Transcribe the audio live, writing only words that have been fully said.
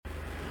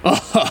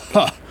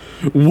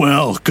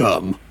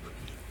Welcome.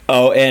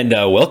 Oh, and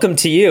welcome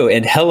to you,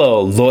 and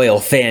hello, loyal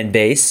fan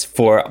base,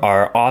 for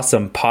our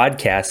awesome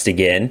podcast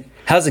again.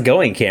 How's it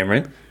going,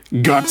 Cameron?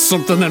 Got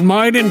something that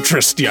might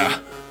interest ya.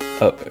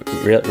 Oh,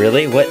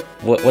 really?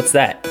 What's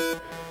that?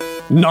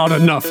 Not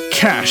enough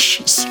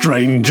cash,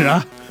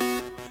 stranger.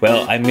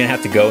 Well, I'm going to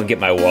have to go and get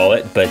my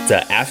wallet, but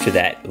after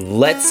that,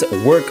 let's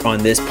work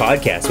on this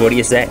podcast. What do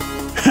you say?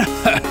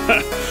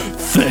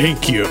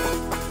 Thank you.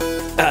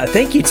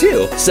 Thank you,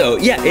 too. So,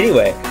 yeah,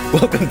 anyway,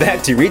 welcome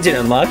back to Region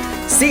Unlocked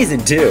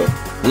Season 2.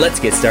 Let's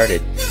get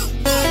started.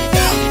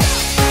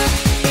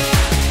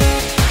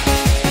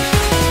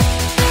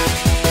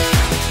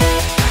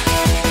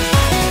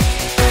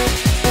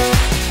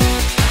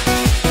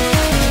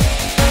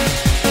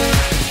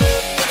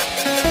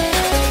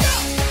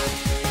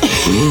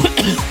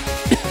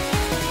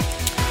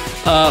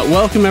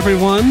 Welcome,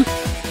 everyone,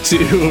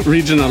 to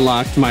Region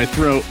Unlocked. My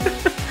throat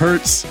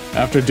hurts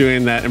after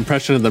doing that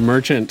impression of the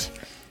merchant,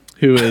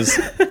 who is,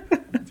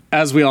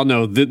 as we all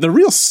know, the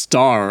real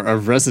star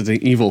of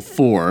Resident Evil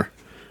 4,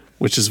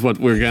 which is what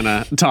we're going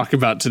to talk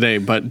about today.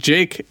 But,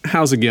 Jake,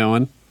 how's it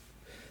going?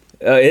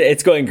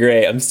 It's going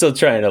great. I'm still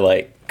trying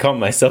to, calm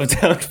myself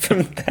down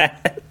from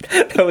that.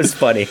 That was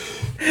funny.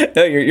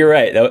 No, you're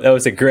right. That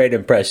was a great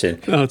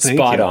impression. Oh, thank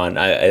Spot you. on.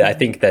 I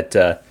think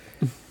that...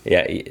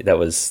 yeah, that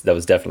was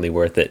definitely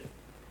worth it.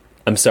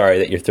 I'm sorry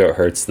that your throat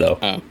hurts, though.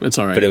 Oh, it's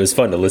all right. But it was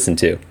fun to listen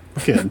to.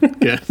 Good.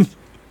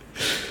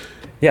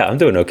 Yeah, I'm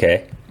doing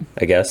okay,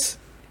 I guess.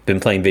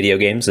 Been playing video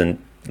games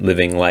and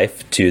living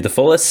life to the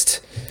fullest.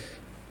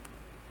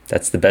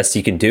 That's the best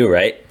you can do,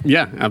 right?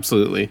 Yeah,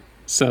 absolutely.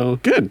 So,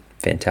 good.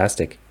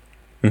 Fantastic.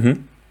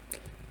 Mm-hmm.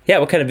 Yeah,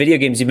 what kind of video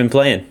games you been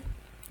playing?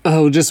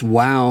 Oh, just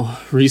WoW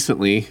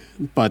recently,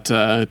 but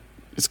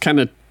it's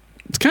kind of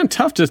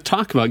tough to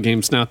talk about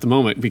games now at the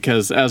moment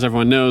because, as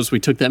everyone knows, we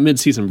took that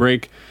mid-season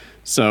break.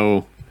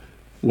 So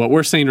what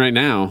we're saying right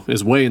now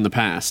is way in the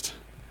past.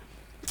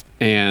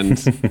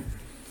 And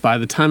by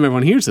the time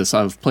everyone hears this,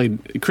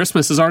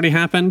 Christmas has already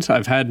happened.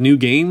 I've had new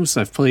games.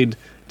 I've played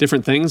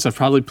different things. I've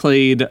probably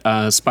played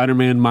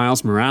Spider-Man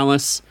Miles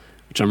Morales,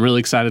 which I'm really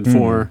excited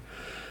for.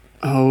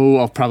 Oh,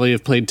 I'll probably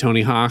have played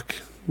Tony Hawk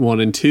 1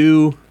 and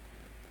 2.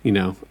 You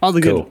know, all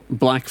the good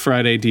Black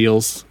Friday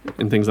deals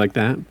and things like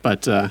that.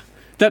 But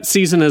that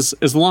season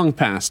is long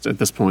past at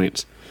this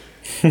point.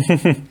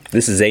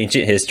 This is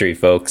ancient history,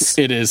 folks.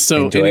 It is.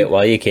 So enjoy it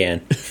while you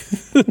can.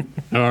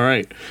 All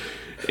right.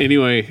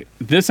 Anyway,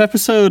 this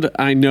episode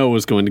I know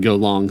is going to go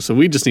long, so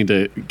we just need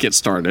to get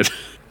started.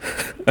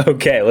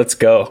 Okay, let's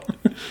go.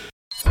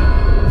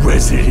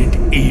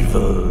 Resident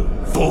Evil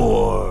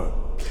 4.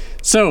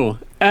 So,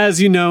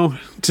 as you know,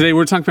 today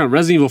we're talking about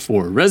Resident Evil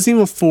 4. Resident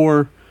Evil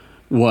 4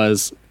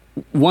 was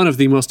one of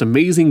the most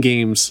amazing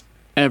games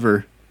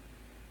ever.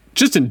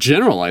 Just in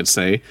general, I'd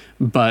say,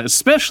 but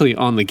especially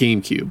on the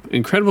GameCube.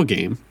 Incredible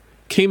game.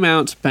 Came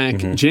out back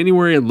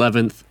January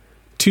 11th,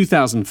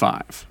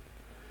 2005.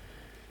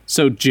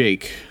 So,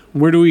 Jake,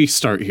 where do we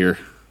start here?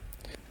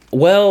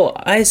 Well,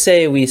 I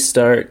say we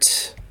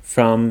start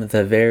from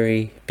the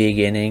very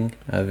beginning.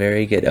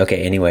 Very good.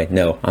 Okay, anyway,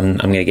 no, I'm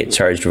going to get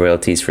charged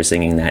royalties for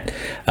singing that.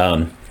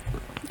 Well,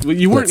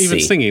 you weren't even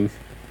singing.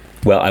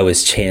 Well, I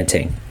was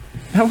chanting.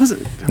 That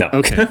wasn't... No.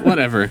 Okay,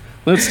 whatever.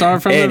 Let's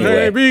start from Anyway. the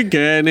very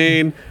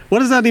beginning.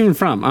 What is that even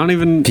from? I don't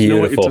even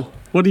know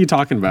what are you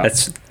talking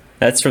about?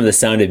 That's from The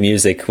Sound of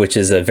Music, which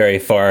is a very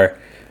far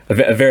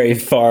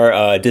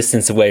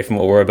distance away from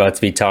what we're about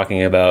to be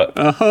talking about.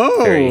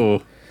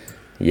 Oh!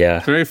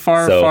 Very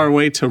far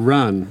way to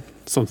run.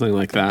 Something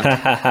like that.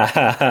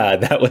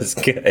 That was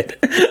good.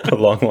 A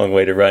long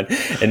way to run.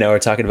 And now we're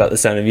talking about The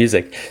Sound of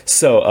Music.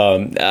 So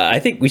I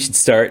think we should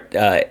start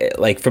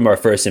from our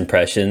first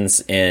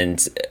impressions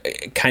and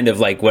kind of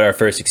like what our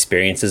first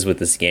experiences with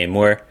this game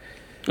were.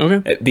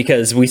 Okay.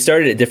 Because we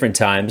started at different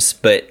times,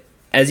 but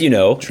as you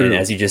know, and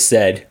as you just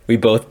said, we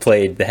both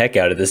played the heck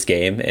out of this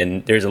game,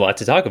 and there's a lot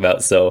to talk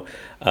about. So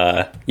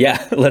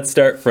let's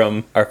start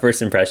from our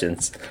first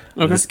impressions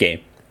of this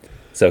game.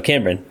 So,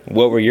 Cameron,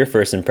 what were your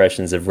first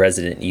impressions of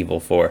Resident Evil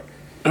 4?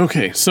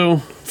 Okay, so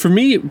for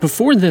me,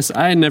 before this,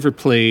 I had never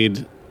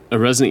played a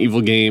Resident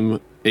Evil game,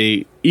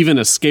 even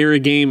a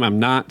scary game. I'm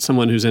not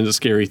someone who's into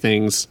scary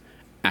things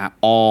at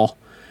all.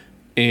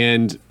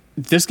 And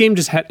this game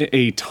just had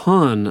a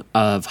ton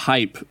of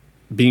hype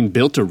being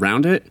built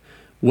around it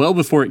well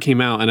before it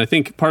came out. And I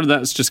think part of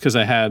that is just because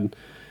I had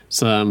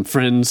some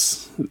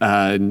friends in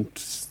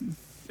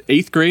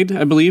 8th grade,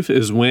 I believe,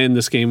 is when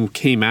this game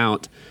came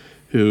out,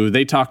 who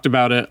they talked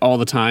about it all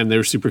the time. They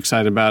were super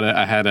excited about it.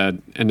 I had a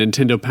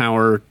Nintendo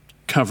Power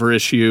cover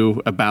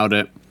issue about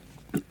it.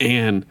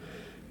 And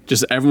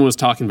just everyone was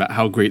talking about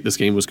how great this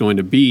game was going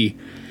to be.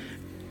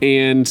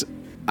 And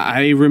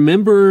I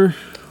remember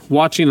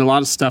watching a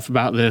lot of stuff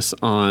about this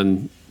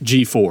on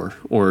G4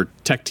 or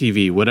Tech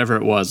TV, whatever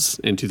it was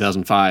in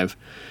 2005.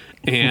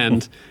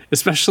 And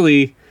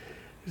especially,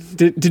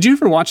 did you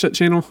ever watch that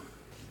channel?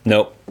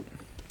 Nope.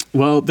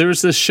 Well, there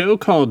was this show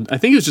called, I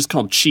think it was just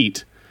called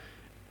Cheat.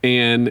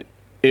 And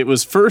it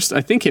was first, I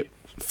think it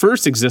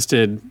first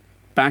existed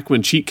back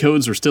when cheat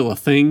codes were still a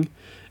thing.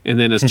 And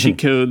then as cheat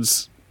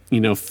codes,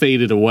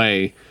 faded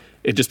away,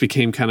 it just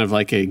became kind of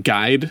like a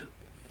guide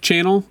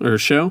channel or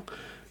show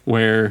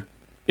where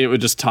it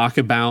would just talk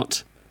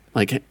about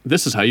like,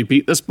 this is how you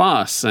beat this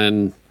boss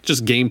and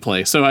just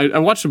gameplay. So I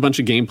watched a bunch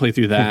of gameplay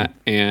through that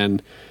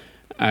and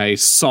I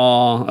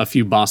saw a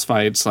few boss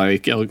fights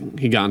like El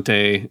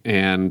Gigante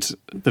and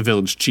the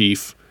Village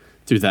Chief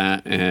through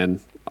that,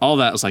 and all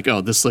that was like,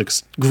 oh, this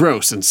looks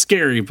gross and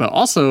scary, but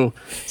also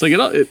it's like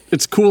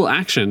it's cool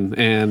action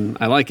and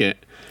I like it.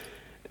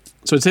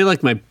 So I'd say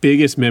like my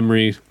biggest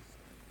memory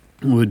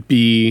would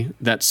be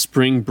that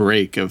spring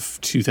break of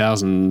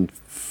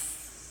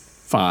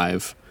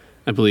 2005,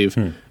 I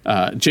believe.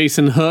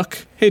 Jason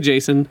Hook, hey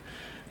Jason,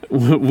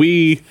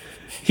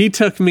 he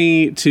took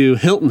me to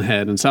Hilton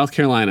Head in South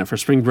Carolina for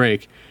spring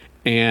break,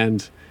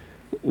 and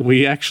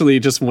we actually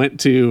just went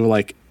to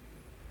like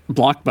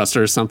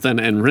Blockbuster or something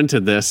and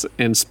rented this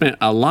and spent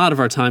a lot of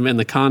our time in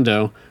the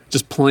condo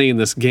just playing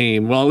this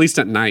game, well, at least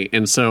at night.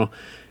 And so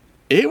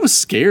it was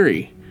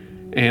scary.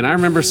 And I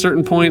remember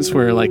certain points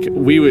where like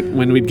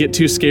when we'd get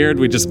too scared,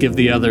 we'd just give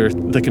the other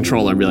the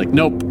controller and be like,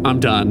 nope,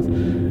 I'm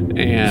done.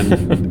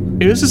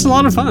 And it was just a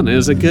lot of fun. It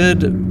was a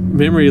good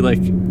memory,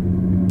 like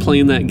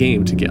playing that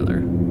game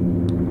together.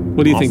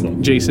 What do you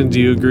think, Jason?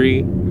 Do you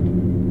agree?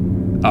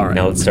 All right.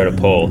 Now let's start a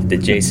poll.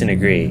 Did Jason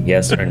agree?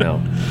 Yes or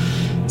no?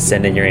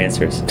 Send in your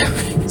answers.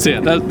 So yeah,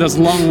 that's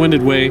a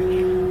long-winded way.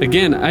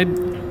 Again, I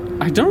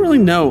don't really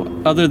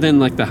know, other than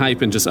like the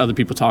hype and just other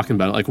people talking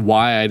about it, like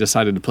why I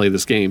decided to play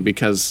this game,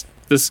 because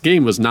this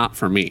game was not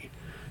for me.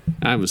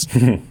 I was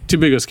too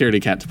big of a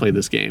scaredy cat to play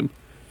this game.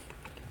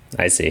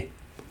 I see.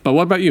 But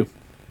what about you?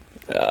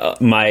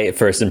 My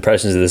first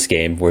impressions of this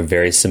game were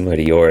very similar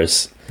to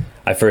yours.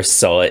 I first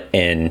saw it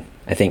in,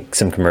 I think,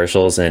 some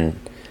commercials, and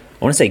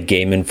I want to say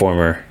Game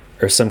Informer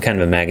or some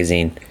kind of a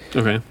magazine.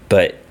 Okay.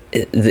 But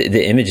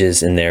the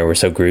images in there were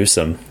so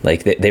gruesome.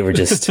 Like they were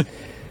just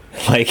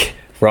like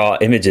raw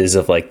images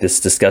of like this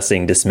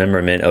disgusting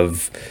dismemberment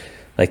of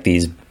like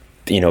these,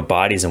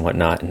 bodies and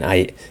whatnot. And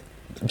I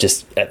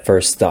just at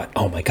first thought,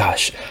 oh my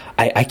gosh,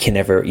 I can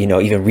never,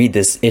 even read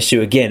this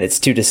issue again. It's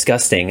too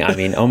disgusting. I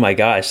mean, oh my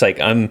gosh, like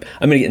I'm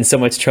going to get in so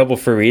much trouble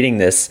for reading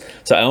this.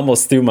 So I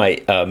almost threw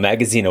my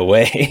magazine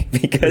away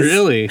because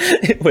really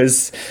it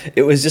was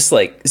just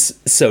like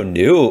so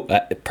new.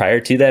 Prior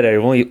to that,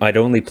 I'd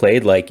only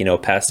played like,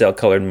 pastel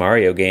colored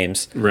Mario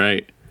games.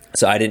 Right.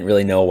 So I didn't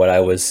really know what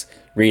I was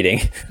reading.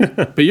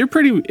 But you're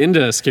pretty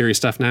into scary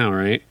stuff now,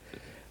 right?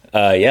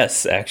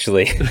 Yes,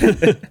 actually.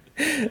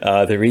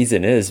 The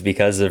reason is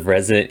because of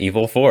Resident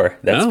Evil 4,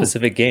 that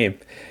specific game.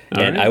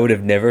 And I would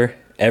have never,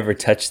 ever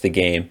touched the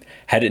game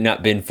had it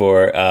not been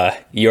for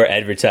your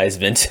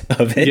advertisement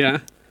of it. Yeah.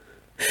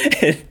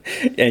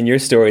 and your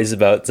stories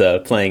about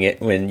playing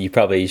it when you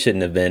probably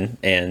shouldn't have been,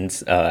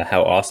 and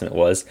how awesome it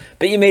was.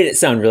 But you made it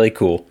sound really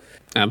cool.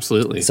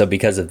 Absolutely. So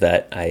because of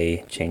that,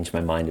 I changed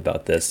my mind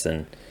about this,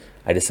 and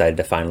I decided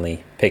to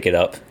finally pick it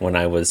up when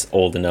I was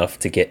old enough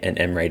to get an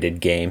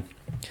M-rated game.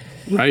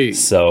 Right.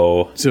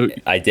 So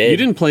I did. You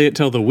didn't play it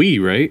till the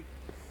Wii, right?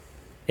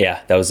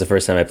 Yeah, that was the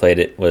first time I played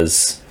it,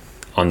 was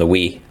on the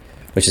Wii,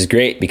 which is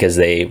great because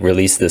they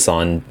released this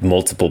on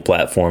multiple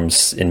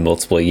platforms in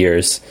multiple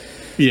years.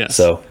 Yes.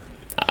 So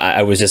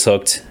I was just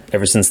hooked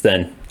ever since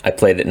then. I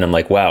played it and I'm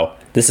like, wow,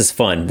 this is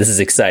fun. This is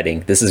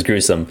exciting. This is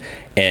gruesome.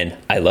 And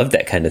I love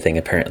that kind of thing,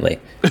 apparently.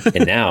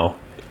 And now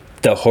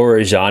the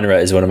horror genre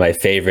is one of my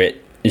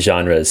favorite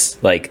genres.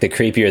 Like, the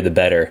creepier, the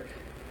better.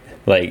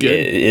 Like,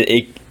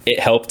 it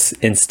helped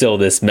instill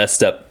this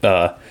messed up,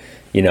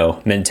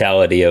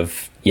 mentality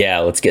of, yeah,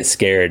 let's get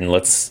scared and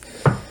let's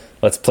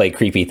play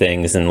creepy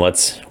things and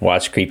let's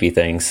watch creepy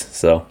things.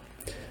 So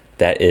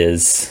that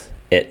is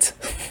it.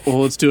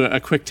 Well, let's do a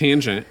quick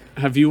tangent.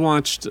 Have you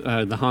watched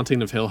The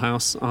Haunting of Hill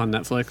House on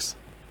Netflix?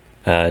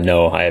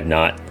 No, I have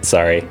not.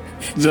 Sorry.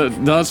 No,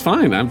 that's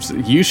fine.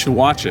 You should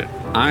watch it.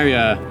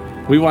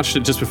 We watched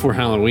it just before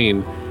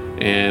Halloween,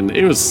 and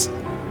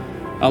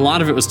a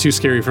lot of it was too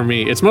scary for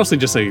me. It's mostly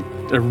just a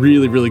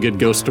really, really good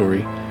ghost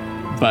story.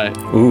 But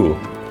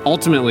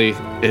ultimately,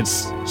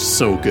 it's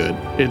so good.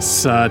 It's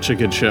such a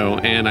good show.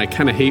 And I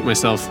kind of hate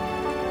myself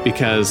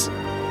because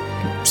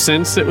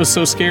since it was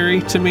so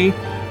scary to me,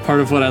 part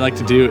of what I like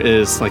to do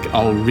is like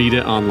I'll read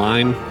it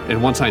online.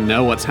 And once I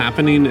know what's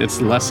happening, it's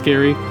less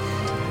scary,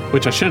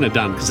 which I shouldn't have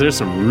done because there's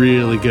some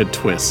really good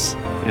twists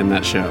in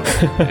that show.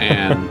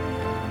 And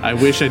I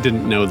wish I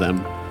didn't know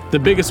them. The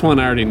biggest one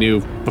I already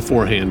knew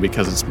beforehand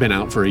because it's been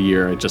out for a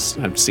year.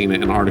 I've seen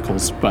it in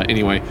articles. But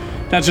anyway,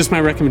 that's just my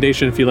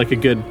recommendation. If you like a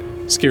good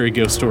scary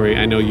ghost story,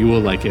 I know you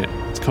will like it.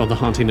 It's called The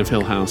Haunting of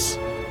Hill House.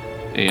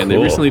 And They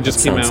recently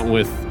just came out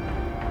with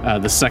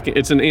the second.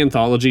 It's an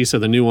anthology, so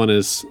the new one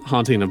is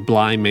Haunting of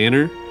Bly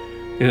Manor.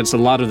 And it's a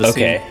lot of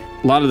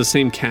the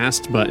same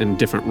cast, but in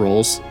different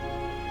roles.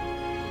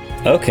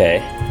 Okay.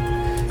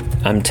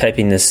 I'm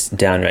typing this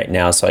down right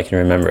now so I can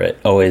remember it.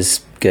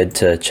 Always good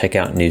to check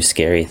out new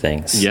scary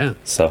things. Yeah.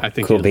 So I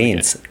think cool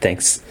beans.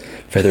 Thanks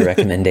for the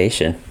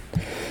recommendation.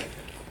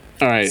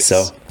 All right.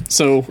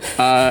 So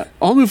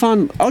I'll move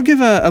on. I'll give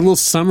a little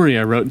summary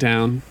I wrote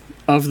down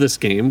of this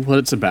game, what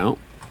it's about.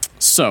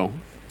 So,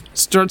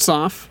 starts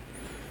off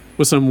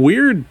with some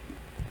weird,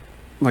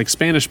 like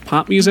Spanish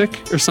pop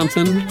music or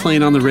something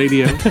playing on the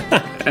radio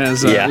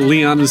as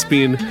Leon is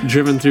being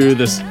driven through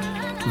this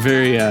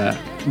very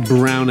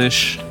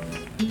brownish,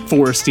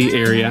 foresty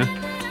area.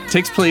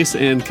 Takes place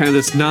in kind of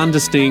this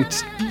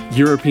non-distinct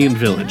European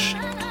village.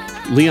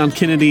 Leon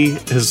Kennedy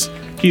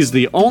he's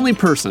the only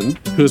person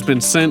who has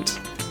been sent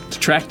to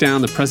track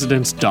down the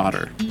president's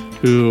daughter,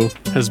 who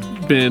has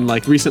been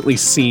like recently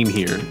seen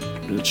here.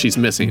 She's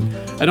missing.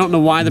 I don't know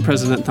why the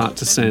president thought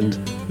to send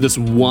this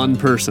one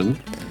person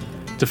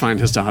to find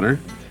his daughter,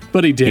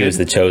 but he did. He was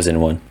the chosen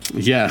one.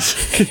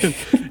 Yes.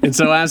 And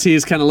so as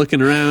he's kind of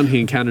looking around, he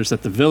encounters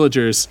that the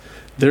villagers,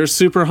 they're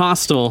super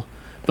hostile,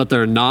 but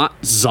they're not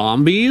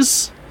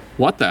zombies.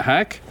 What the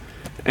heck?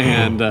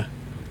 And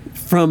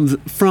from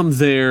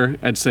there,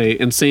 I'd say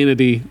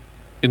insanity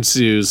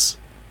ensues.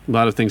 A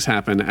lot of things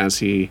happen as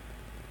he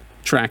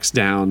tracks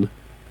down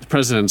the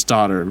president's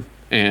daughter,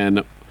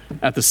 and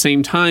at the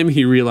same time,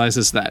 he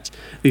realizes that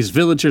these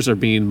villagers are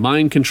being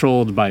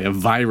mind-controlled by a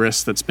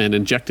virus that's been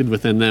injected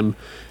within them,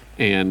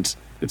 and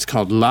it's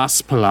called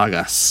Las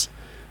Plagas.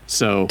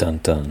 So, dun,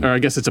 dun. Or I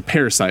guess it's a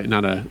parasite,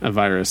 not a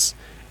virus.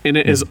 And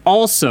it has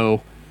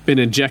also been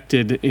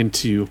injected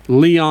into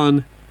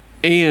Leon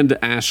and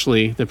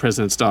Ashley, the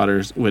president's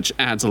daughters, which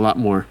adds a lot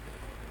more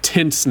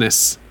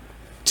tenseness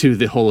to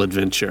the whole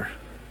adventure.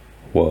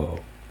 Whoa.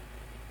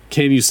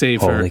 Can you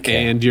save Holy her cow.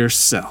 and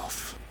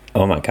yourself?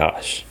 Oh my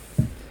gosh.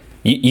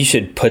 You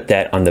should put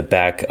that on the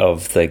back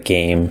of the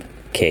game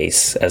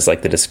case as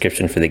like the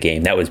description for the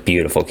game. That was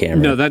beautiful,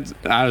 Cameron. No,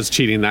 I was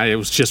cheating. I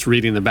was just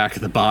reading the back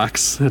of the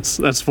box.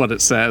 That's what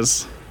it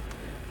says.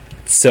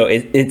 So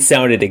it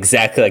sounded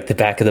exactly like the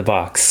back of the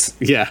box.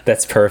 Yeah.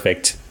 That's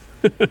perfect.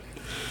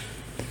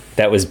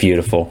 That was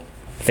beautiful.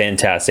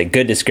 Fantastic.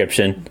 Good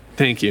description.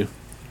 Thank you.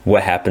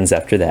 What happens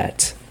after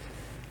that?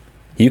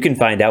 You can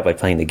find out by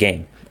playing the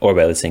game or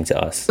by listening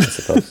to us, I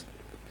suppose.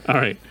 All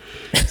right.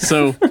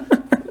 So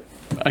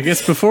I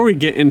guess before we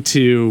get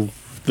into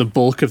the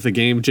bulk of the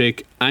game,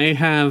 Jake, I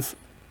have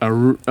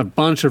a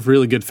bunch of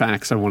really good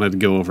facts I wanted to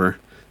go over.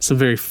 Some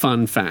very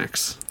fun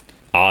facts.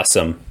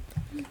 Awesome.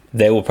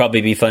 They will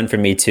probably be fun for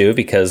me too,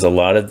 because a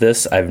lot of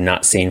this I've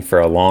not seen for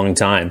a long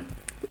time.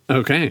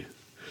 Okay.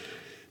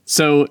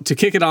 So to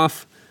kick it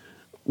off,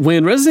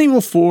 when Resident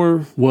Evil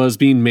 4 was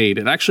being made,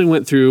 it actually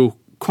went through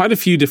quite a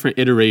few different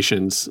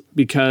iterations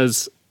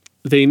because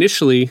they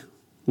initially,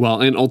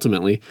 and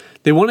ultimately,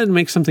 they wanted to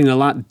make something a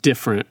lot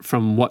different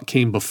from what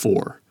came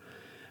before.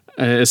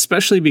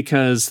 Especially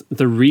because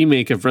the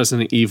remake of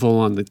Resident Evil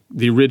on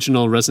the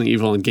original Resident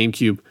Evil on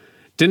GameCube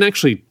didn't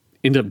actually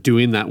end up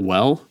doing that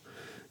well.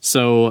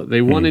 So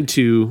they wanted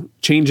to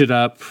change it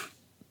up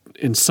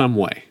in some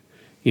way.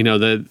 You know,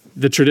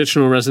 the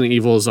traditional Resident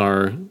Evils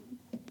are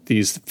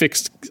these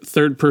fixed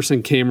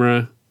third-person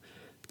camera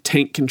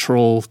tank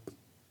control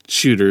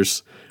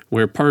shooters,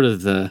 where part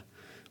of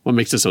what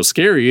makes it so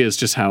scary is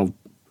just how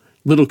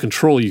little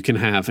control you can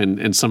have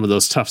in some of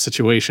those tough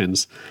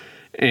situations.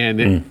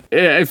 And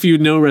if you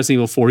know Resident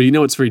Evil 4, you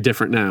know it's very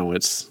different now.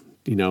 It's,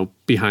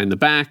 behind the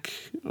back,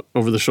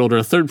 over the shoulder,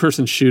 a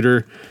third-person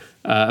shooter,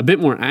 a bit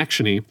more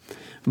actiony.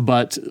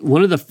 But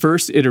one of the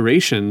first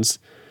iterations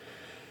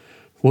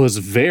was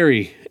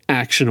very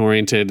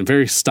action-oriented,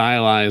 very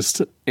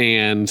stylized,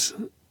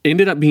 and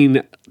ended up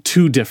being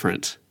too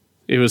different.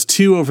 It was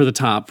too over the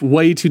top,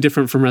 way too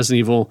different from Resident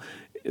Evil.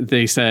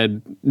 They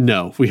said,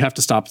 no, we have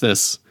to stop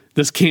this.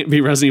 This can't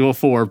be Resident Evil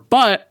 4,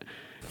 but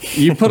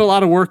you put a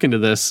lot of work into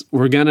this.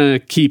 We're going to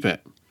keep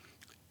it.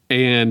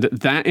 And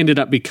that ended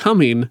up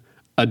becoming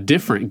a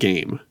different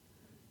game.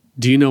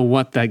 Do you know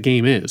what that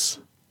game is?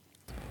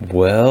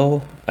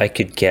 Well, I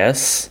could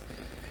guess,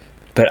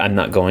 but I'm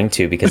not going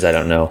to because I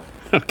don't know.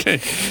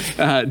 Okay.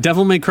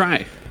 Devil May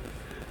Cry.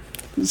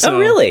 Oh,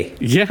 really?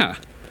 Yeah.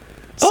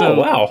 So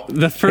wow.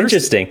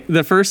 Interesting.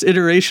 The first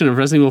iteration of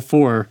Resident Evil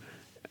 4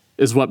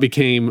 is what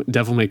became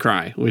Devil May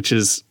Cry, which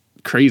is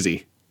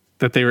crazy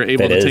that they were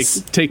able to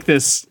take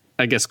this,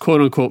 I guess, quote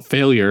unquote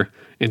failure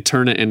and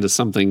turn it into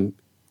something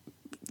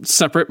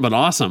separate but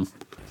awesome.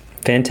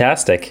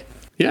 Fantastic.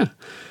 Yeah.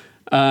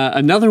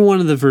 Another one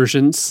of the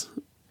versions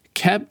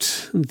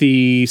kept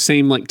the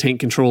same like tank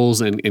controls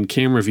and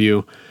camera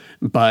view,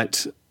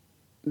 but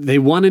they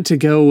wanted to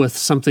go with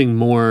something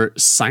more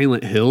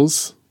Silent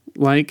Hills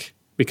like,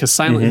 because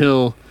Silent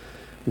Hill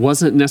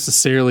wasn't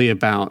necessarily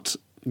about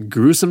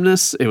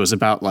gruesomeness. It was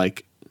about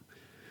like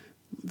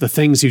the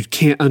things you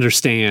can't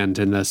understand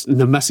and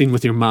the messing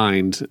with your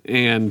mind.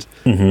 And,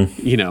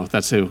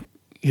 that's who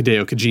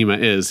Hideo Kojima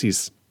is.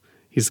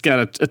 He's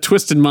got a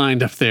twisted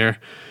mind up there.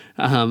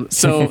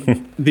 So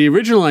the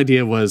original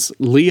idea was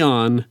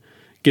Leon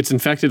gets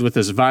infected with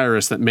this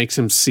virus that makes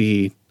him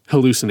see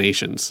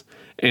hallucinations.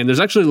 And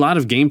there's actually a lot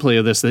of gameplay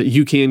of this that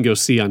you can go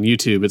see on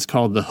YouTube. It's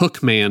called the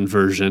Hookman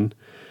version,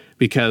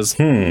 because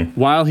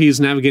while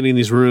he's navigating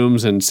these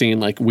rooms and seeing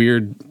like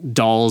weird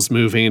dolls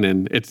moving,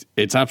 and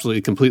it's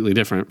absolutely completely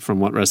different from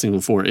what Resident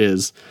Evil 4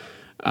 is,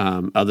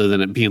 other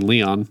than it being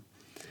Leon.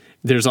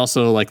 There's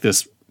also like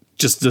this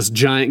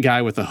giant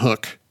guy with a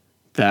hook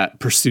that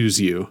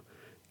pursues you,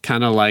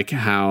 kind of like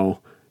how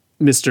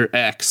Mr.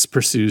 X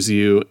pursues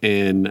you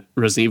in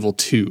Resident Evil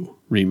 2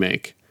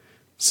 remake.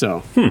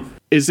 So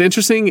it's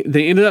interesting.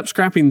 They ended up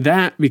scrapping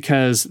that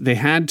because they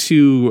had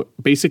to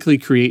basically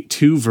create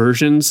 2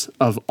 versions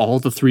of all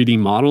the 3D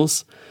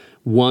models,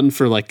 one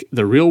for like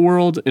the real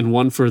world and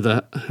one for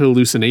the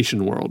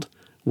hallucination world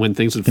when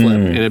things would flip.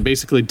 And it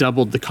basically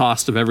doubled the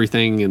cost of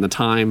everything and the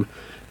time.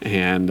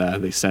 And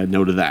they said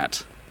no to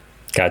that.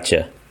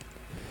 Gotcha.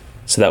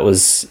 So that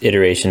was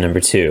iteration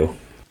number 2.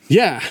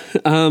 Yeah.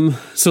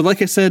 So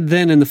like I said,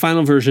 then in the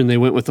final version, they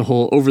went with the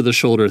whole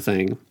over-the-shoulder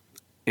thing.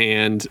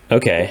 And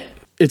okay,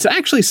 it's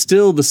actually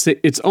still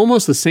it's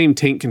almost the same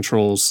tank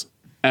controls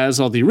as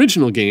all the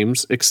original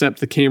games, except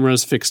the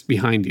camera's fixed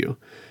behind you.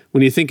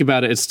 When you think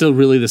about it, it's still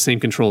really the same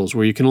controls,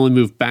 where you can only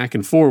move back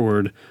and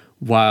forward,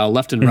 while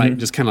left and right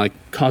just kind of like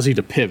cause you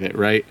to pivot,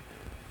 right?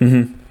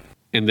 And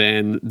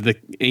then the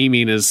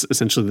aiming is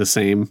essentially the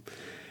same.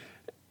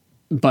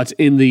 But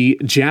in the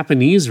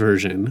Japanese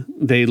version,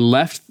 they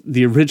left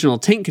the original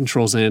tank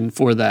controls in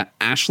for the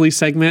Ashley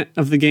segment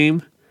of the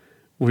game,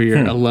 where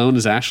you're alone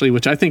as Ashley,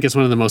 which I think is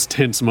one of the most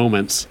tense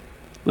moments.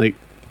 Like,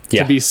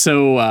 to be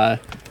so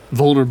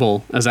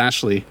vulnerable as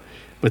Ashley.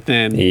 But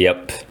then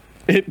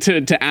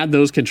to add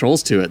those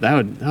controls to it, that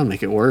would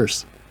make it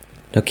worse.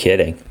 No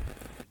kidding.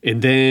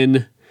 And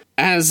then,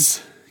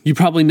 as you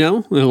probably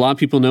know, and a lot of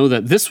people know,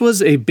 that this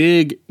was a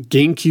big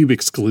GameCube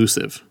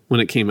exclusive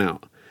when it came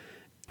out,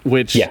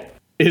 which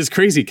is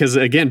crazy because,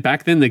 again,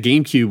 back then the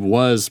GameCube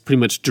was pretty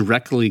much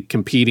directly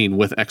competing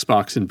with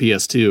Xbox and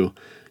PS2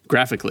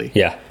 graphically.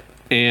 Yeah.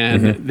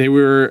 And they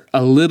were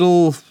a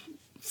little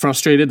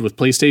frustrated with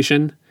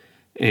PlayStation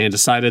and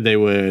decided they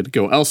would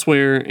go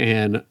elsewhere.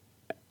 And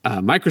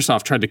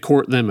Microsoft tried to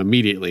court them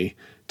immediately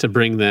to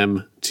bring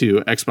them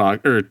to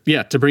Xbox,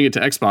 to bring it to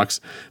Xbox.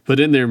 But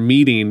in their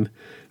meeting,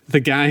 the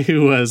guy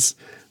who was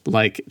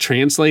like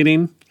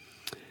translating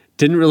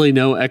didn't really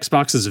know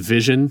Xbox's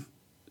vision,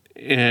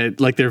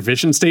 like their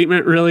vision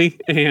statement really.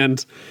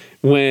 And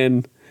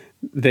when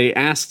they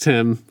asked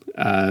him,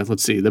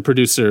 the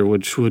producer,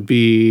 which would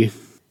be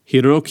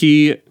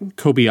Hiroki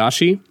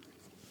Kobayashi,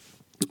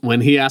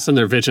 when he asked them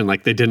their vision,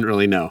 like they didn't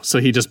really know. So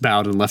he just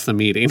bowed and left the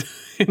meeting.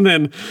 And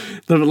then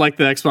the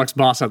Xbox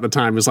boss at the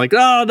time was like,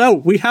 oh no,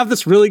 we have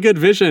this really good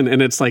vision.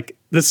 And it's like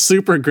this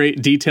super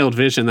great detailed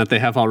vision that they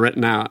have all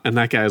written out. And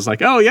that guy is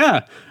like, oh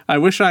yeah, I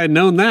wish I had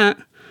known that.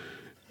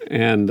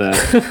 And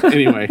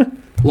anyway,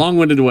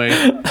 long-winded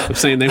way of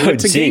saying they went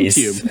to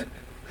GameCube.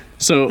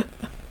 So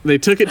they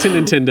took it to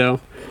Nintendo,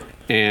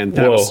 and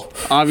that was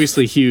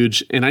obviously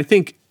huge. And I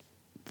think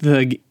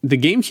the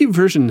GameCube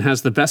version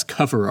has the best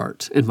cover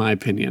art, in my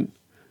opinion,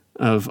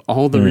 of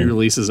all the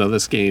re-releases of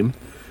this game.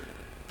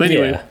 But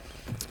anyway,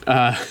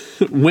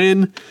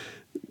 when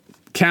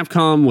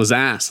Capcom was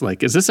asked,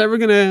 like, is this ever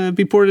going to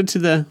be ported to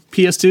the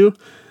PS2?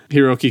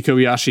 Hiroki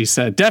Kobayashi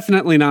said,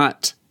 definitely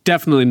not.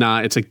 Definitely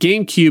not. It's a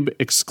GameCube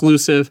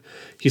exclusive.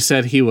 He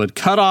said he would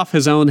cut off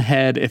his own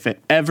head if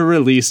it ever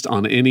released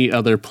on any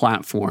other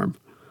platform.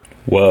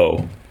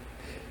 Whoa.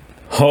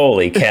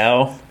 Holy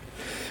cow.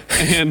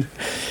 And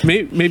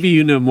maybe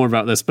you know more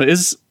about this, but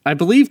I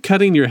believe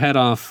cutting your head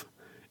off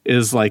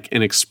is like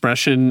an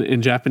expression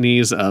in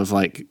Japanese of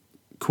like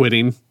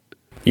quitting.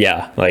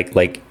 Yeah,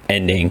 like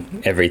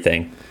ending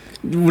everything.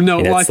 No,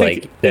 well, I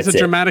think it's a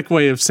dramatic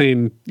way of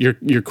saying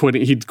you're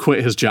quitting. He'd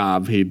quit his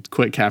job. He'd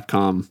quit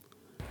Capcom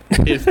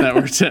if that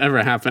were to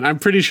ever happen. I'm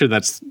pretty sure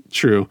that's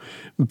true.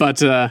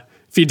 But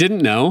if you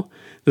didn't know,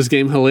 this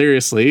game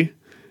hilariously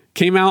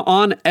came out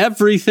on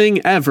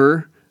everything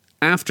ever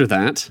after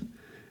that.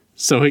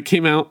 So it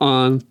came out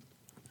on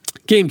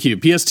GameCube,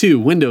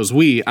 PS2, Windows,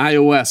 Wii,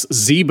 iOS,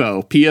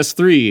 Zeebo,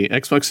 PS3,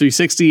 Xbox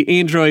 360,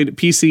 Android,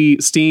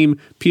 PC, Steam,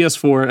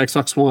 PS4,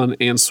 Xbox One,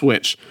 and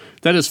Switch.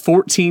 That is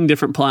 14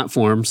 different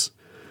platforms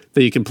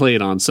that you can play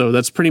it on. So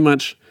that's pretty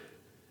much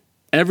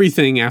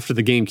everything after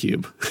the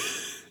GameCube.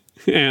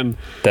 And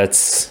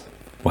that's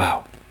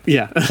wow.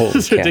 Yeah,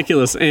 it's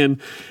ridiculous. And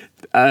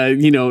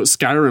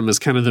Skyrim is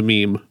kind of the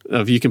meme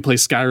of you can play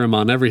Skyrim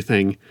on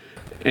everything.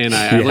 And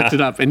I looked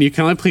it up, and you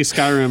can only play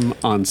Skyrim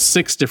on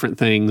 6 different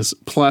things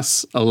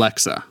plus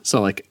Alexa. So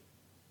like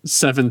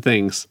 7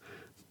 things.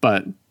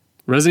 But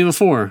Resident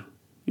Evil 4,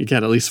 you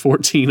got at least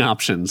 14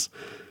 options.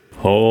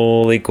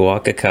 Holy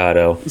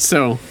guacacado.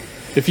 So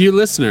if you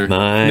listener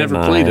never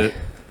played it,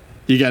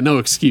 you got no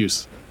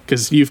excuse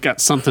because you've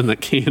got something that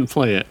can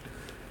play it.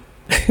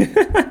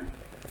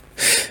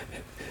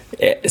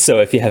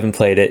 So if you haven't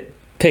played it,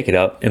 pick it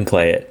up and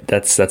play it.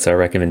 That's our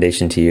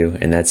recommendation to you,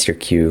 and that's your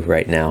cue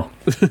right now.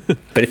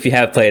 But if you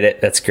have played it,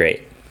 that's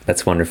great.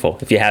 That's wonderful.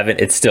 If you haven't,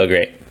 it's still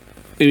great.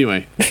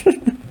 Anyway,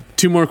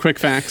 2 more quick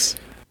facts.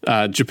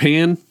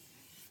 Japan,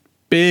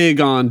 big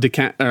on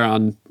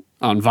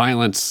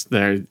violence.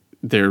 They're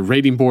their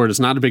rating board is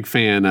not a big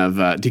fan of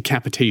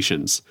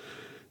decapitations.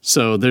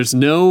 So there's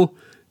no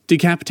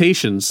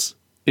decapitations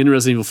in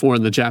Resident Evil 4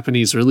 in the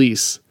Japanese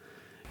release.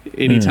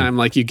 Anytime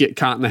like you get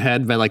caught in the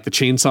head by like the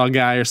chainsaw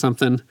guy or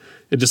something,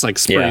 it just like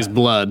sprays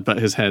blood, but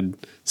his head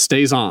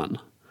stays on.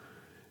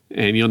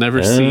 And you'll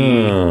never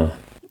see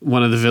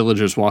one of the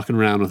villagers walking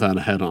around without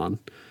a head on.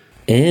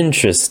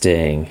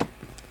 Interesting.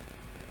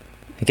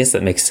 I guess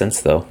that makes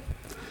sense though.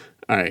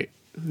 All right.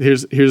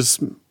 Here's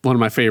one of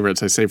my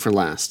favorites I saved for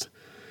last.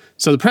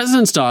 So the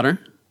president's daughter,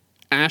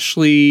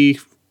 Ashley,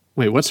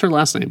 wait, what's her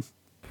last name?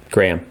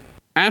 Graham.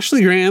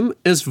 Ashley Graham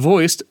is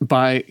voiced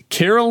by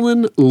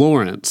Carolyn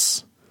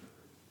Lawrence.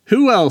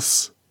 Who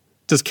else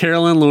does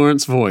Carolyn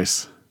Lawrence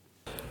voice?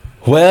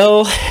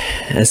 Well,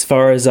 as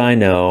far as I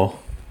know,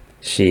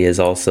 she is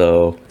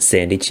also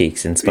Sandy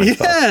Cheeks in SpongeBob.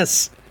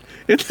 Yes!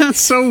 Isn't that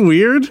so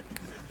weird?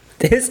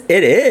 It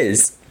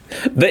is.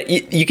 But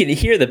you can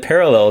hear the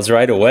parallels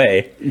right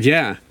away.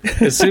 Yeah.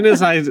 As soon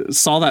as I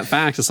saw that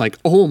fact, it's like,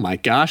 oh my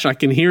gosh, I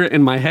can hear it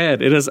in my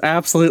head. It is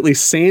absolutely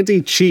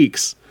Sandy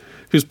Cheeks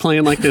who's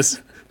playing like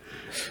this,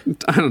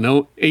 I don't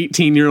know,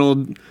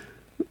 18-year-old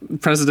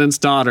president's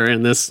daughter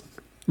in this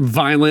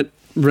violent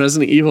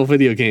Resident Evil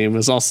video game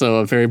is also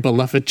a very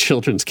beloved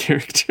children's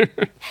character.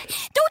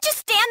 Don't just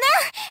stand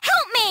there!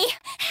 Help me!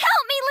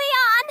 Help me,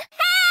 Leon!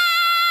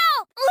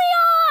 Help!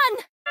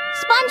 Leon!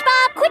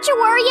 SpongeBob, quit your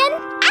worrying.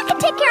 I can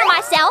take care of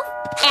myself.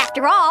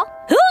 After all,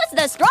 who's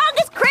the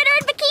strongest critter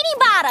in Bikini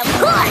Bottom?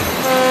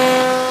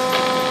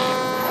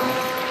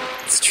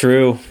 It's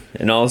true.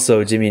 And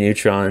also Jimmy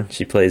Neutron,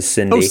 she plays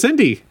Cindy. Oh,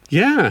 Cindy.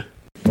 Yeah.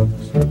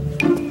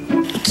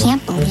 I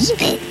can't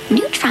believe it.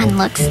 Neutron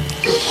looks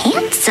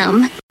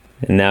handsome.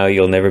 And now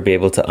you'll never be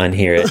able to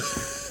unhear it.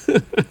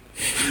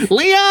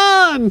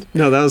 Leon!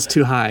 No, that was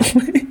too high.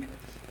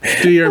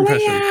 Do your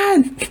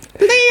impression.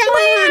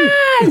 Leon!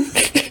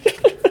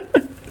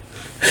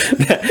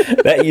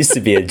 That used to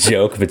be a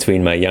joke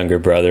between my younger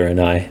brother and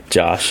I,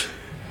 Josh.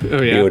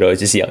 Oh, yeah. He would always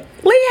just yell,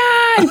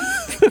 Leon!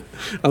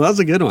 Oh, that was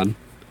a good one.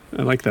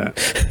 I like that.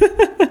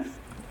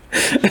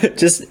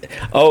 Just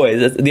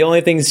always. The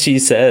only things she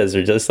says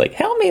are just like,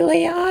 help me,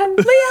 Leon!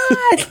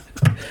 Leon!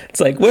 It's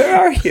like, where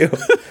are you?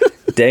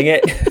 Dang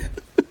it.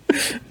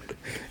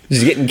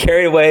 She's getting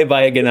carried away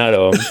by a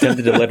Ganado. I'm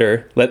tempted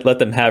to let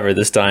them have her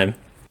this time.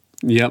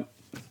 Yep.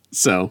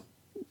 So,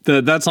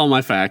 that's all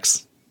my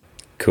facts.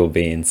 Cool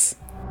beans.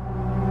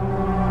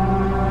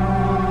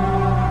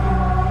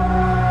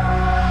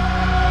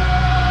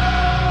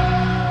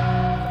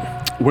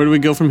 Where do we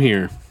go from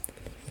here?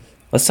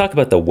 Let's talk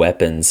about the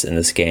weapons in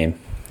this game.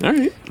 All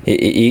right.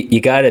 You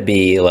got to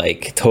be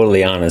like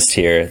totally honest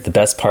here. The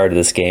best part of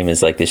this game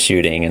is like the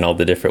shooting and all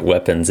the different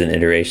weapons and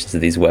iterations of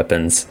these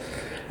weapons.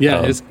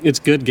 Yeah, it's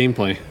good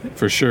gameplay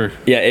for sure.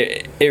 Yeah,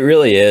 it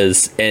really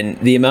is. And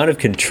the amount of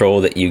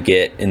control that you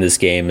get in this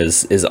game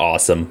is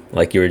awesome.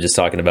 Like you were just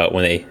talking about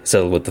when they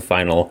settled with the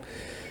final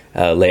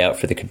layout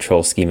for the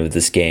control scheme of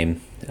this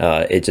game.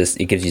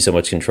 It gives you so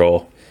much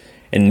control.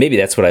 And maybe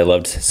that's what I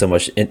loved so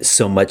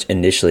much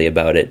initially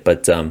about it.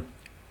 But on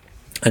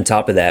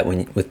top of that,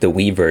 with the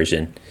Wii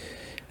version,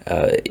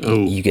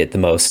 you get the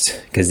most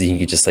because you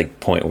can just like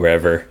point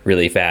wherever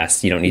really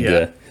fast. You don't need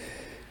the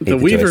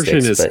Wii version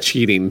is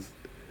cheating.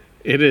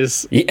 It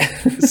is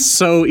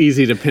so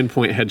easy to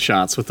pinpoint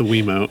headshots with the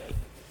Wiimote.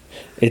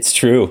 It's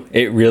true.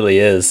 It really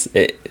is.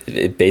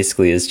 It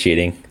basically is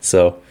cheating.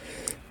 So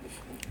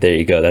there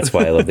you go. That's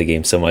why I love the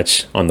game so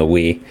much on the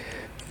Wii.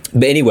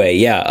 But anyway,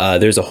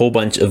 there's a whole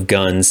bunch of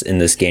guns in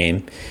this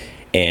game,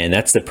 and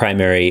that's the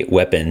primary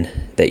weapon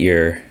that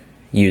you're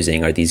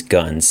using are these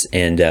guns.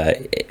 And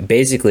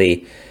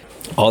basically,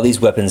 all these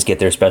weapons get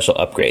their special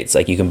upgrades.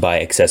 Like you can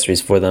buy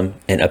accessories for them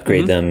and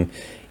upgrade them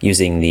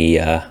using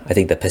the, I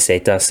think the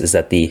pesetas, is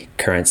that the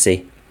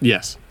currency?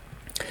 Yes.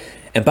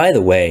 And by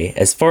the way,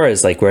 as far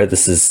as like where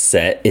this is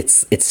set,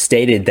 it's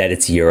stated that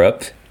it's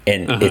Europe,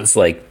 and it's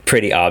like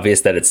pretty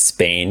obvious that it's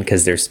Spain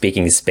because they're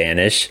speaking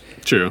Spanish.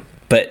 True.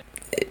 But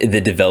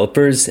the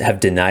developers have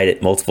denied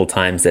it multiple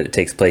times that it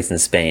takes place in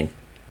Spain.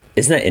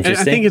 Isn't that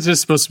interesting? I think it's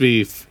just supposed to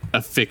be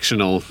a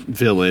fictional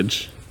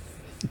village.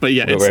 But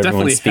yeah, it's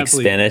definitely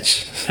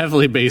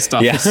heavily based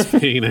off of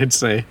Spain, I'd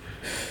say.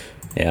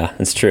 Yeah,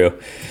 that's true.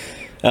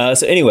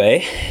 So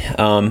anyway,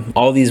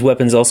 all these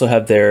weapons also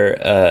have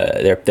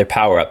their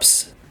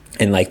power-ups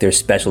and like their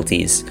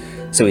specialties.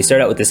 So we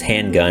start out with this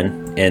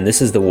handgun, and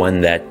this is the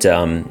one that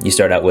you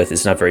start out with.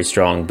 It's not very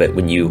strong, but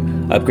when you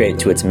upgrade it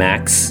to its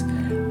max,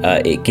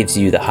 it gives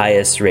you the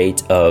highest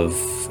rate of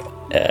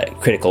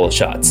critical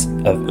shots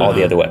of all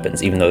the other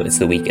weapons, even though it's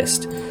the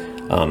weakest,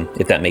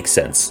 if that makes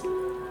sense.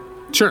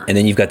 Sure. And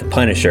then you've got the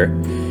Punisher.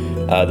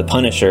 The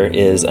Punisher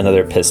is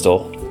another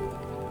pistol,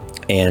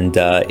 and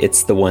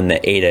it's the one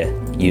that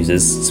Ada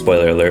uses.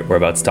 Spoiler alert, we're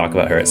about to talk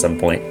about her at some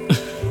point.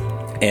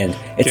 And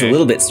it's a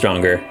little bit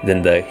stronger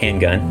than the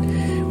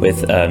handgun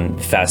with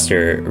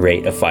faster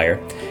rate of fire.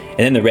 And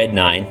then the Red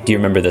 9. Do you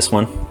remember this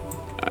one?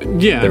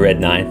 Yeah. The Red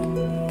 9.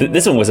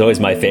 This one was always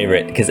my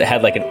favorite because it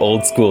had like an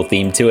old school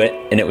theme to it,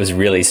 and it was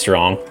really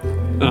strong.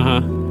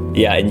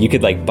 Yeah, and you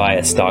could like buy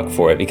a stock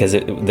for it because the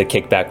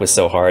kickback was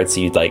so hard. So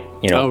you'd like,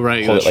 hold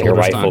it like a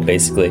rifle stock,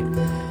 basically.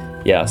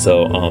 Yeah,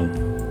 so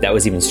that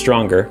was even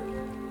stronger.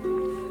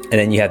 And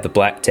then you have the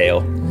Blacktail,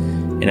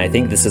 and I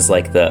think this is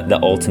like the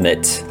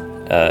ultimate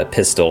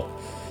pistol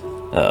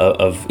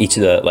of each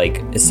of the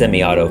like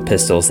semi-auto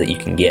pistols that you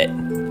can get.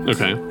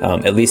 Okay.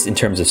 At least in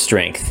terms of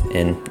strength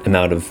and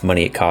amount of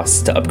money it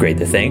costs to upgrade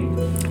the thing.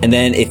 And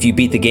then if you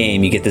beat the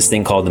game, you get this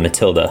thing called the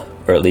Matilda,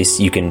 or at least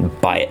you can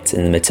buy it.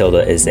 And the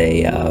Matilda is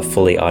a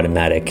fully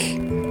automatic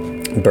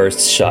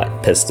burst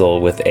shot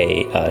pistol with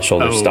a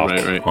shoulder stock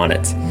on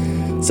it.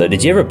 So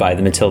did you ever buy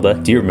the Matilda?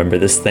 Do you remember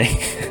this thing?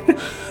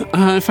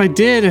 If I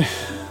did,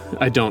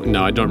 I don't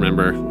know. I don't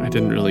remember. I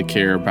didn't really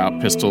care about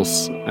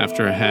pistols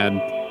after I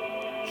had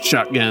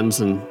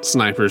shotguns and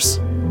snipers.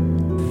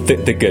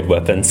 The good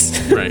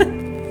weapons. Right.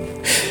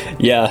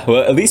 Yeah,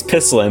 well, at least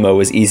pistol ammo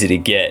was easy to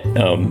get.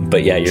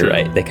 But yeah, you're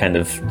right. They kind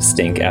of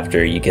stink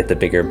after you get the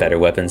bigger, better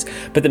weapons.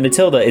 But the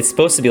Matilda, it's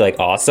supposed to be like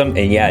awesome,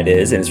 and yeah, it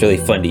is, and it's really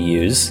fun to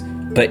use.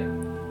 But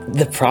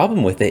the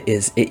problem with it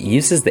is it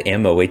uses the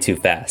ammo way too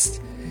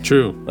fast.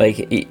 True.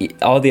 Like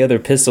all the other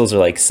pistols are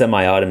like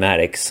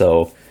semi-automatic,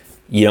 so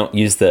you don't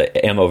use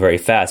the ammo very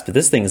fast. But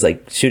this thing is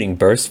like shooting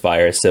burst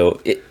fire,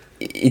 so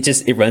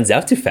it runs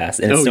out too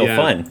fast, and it's no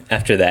fun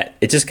after that.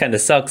 It just kind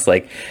of sucks.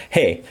 Like,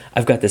 hey,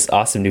 I've got this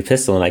awesome new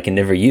pistol, and I can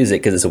never use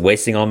it because it's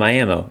wasting all my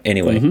ammo.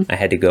 Anyway, I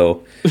had to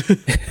go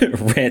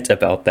rant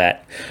about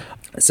that.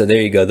 So there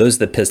you go. Those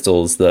are the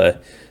pistols,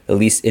 the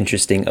least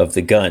interesting of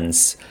the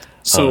guns.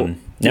 So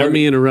let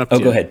me interrupt you.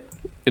 Go ahead.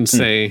 And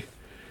say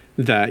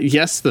that,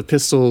 yes, the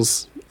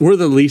pistols were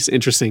the least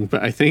interesting,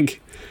 but I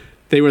think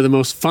they were the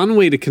most fun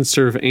way to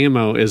conserve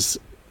ammo is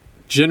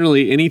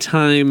generally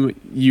anytime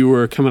you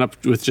were coming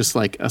up with just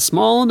like a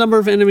small number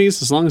of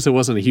enemies, as long as it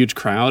wasn't a huge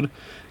crowd,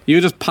 you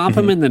would just pop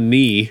them in the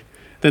knee,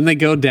 then they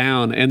go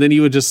down, and then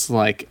you would just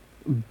like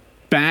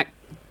back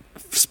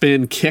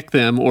spin kick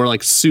them or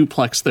like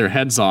suplex their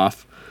heads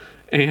off.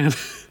 And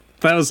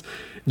that was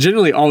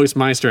generally always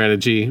my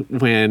strategy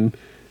when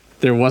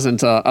there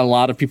wasn't a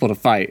lot of people to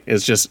fight,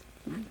 is just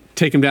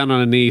take them down on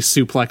a knee,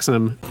 suplex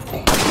them.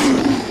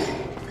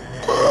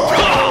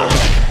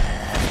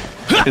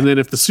 And then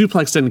if the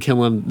suplex didn't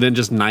kill him, then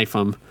just knife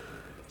him.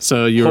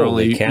 So you're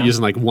only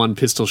using like one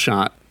pistol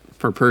shot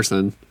per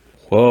person.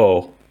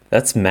 Whoa,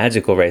 that's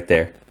magical right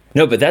there.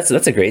 No, but that's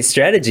a great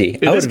strategy.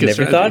 I would have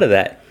never thought of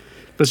that.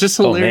 But it's just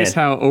hilarious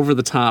how over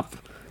the top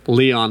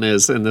Leon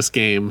is in this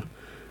game.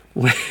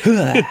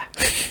 I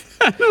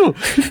know.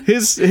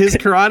 His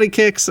karate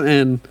kicks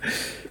and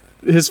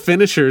his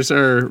finishers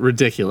are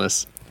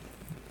ridiculous.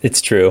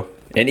 It's true.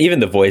 And even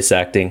the voice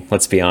acting,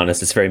 let's be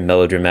honest, it's very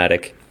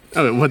melodramatic.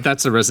 Oh, well,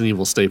 that's a Resident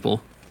Evil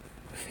staple.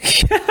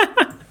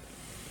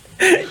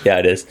 Yeah,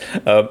 it is.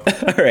 All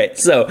right,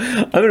 so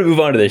I'm going to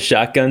move on to the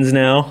shotguns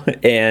now.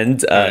 And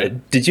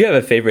did you have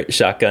a favorite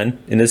shotgun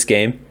in this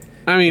game?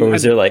 I mean, or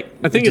was there like?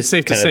 I think it's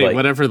safe to say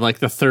whatever like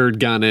the third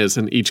gun is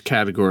in each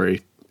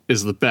category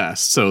is the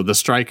best. So the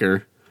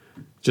Striker,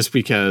 just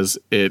because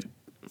it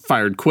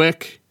fired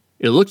quick,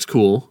 it looked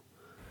cool,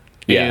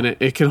 and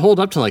it could hold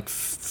up to like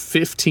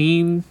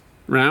 15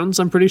 rounds.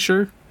 I'm pretty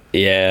sure.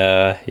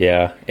 Yeah,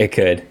 it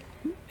could.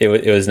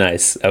 It was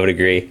nice. I would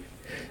agree.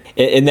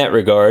 In that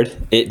regard,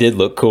 it did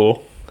look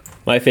cool.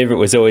 My favorite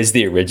was always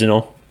the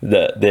original,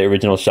 the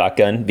original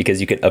shotgun, because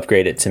you could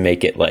upgrade it to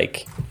make it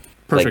like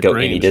go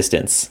range. Any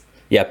distance.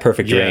 Yeah,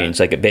 perfect range,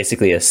 like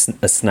basically a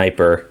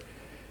sniper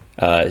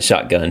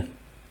shotgun.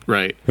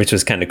 Right. Which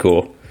was kind of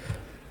cool.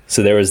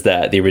 So there was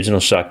the original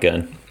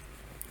shotgun,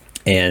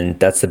 and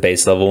that's the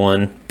base level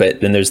one.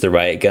 But then there's the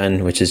riot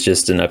gun, which is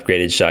just an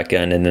upgraded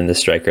shotgun, and then the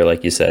Striker,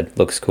 like you said,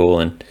 looks cool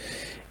and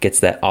gets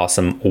that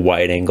awesome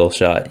wide angle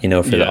shot, for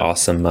the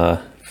awesome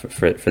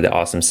for the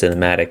awesome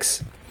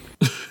cinematics.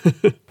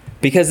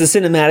 Because the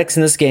cinematics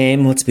in this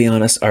game, let's be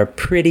honest, are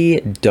pretty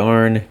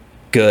darn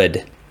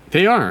good.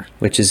 They are,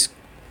 which is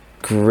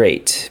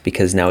great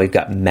because now we've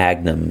got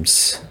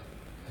magnums,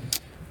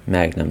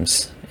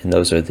 and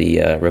those are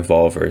the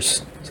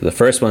revolvers. So the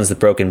first one's the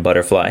Broken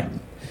Butterfly.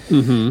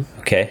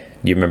 Okay,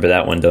 you remember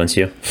that one, don't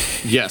you?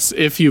 Yes.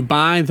 If you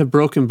buy the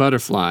Broken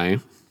Butterfly,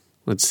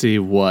 let's see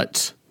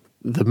what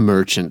the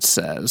merchant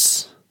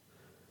says.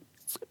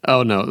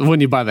 Oh no,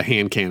 when you buy the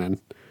hand cannon.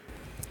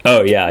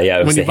 Oh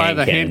yeah. When you buy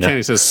the hand cannon,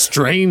 it says,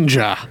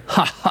 "Stranger,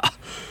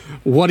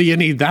 what do you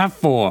need that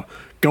for?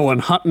 Going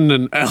hunting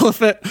an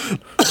elephant?"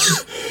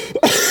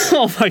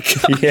 Oh my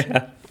god!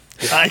 Yeah,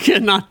 I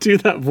cannot do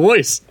that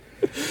voice.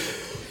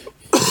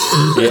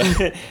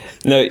 Yeah.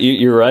 No,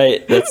 you're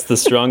right. That's the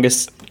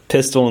strongest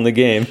pistol in the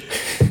game.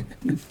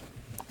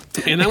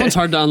 And that one's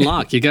hard to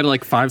unlock. You got to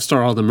like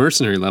 5-star all the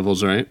mercenary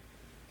levels, right?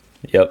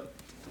 Yep,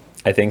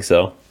 I think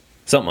so.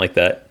 Something like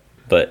that.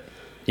 But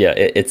yeah,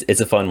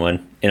 it's a fun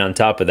one. And on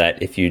top of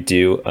that, if you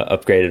do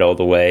upgrade it all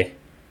the way,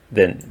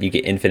 then you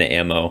get infinite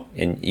ammo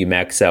and you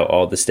max out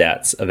all the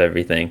stats of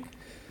everything.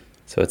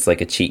 So it's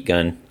like a cheat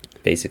gun,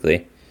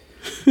 basically.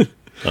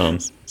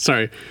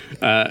 Sorry,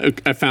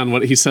 I found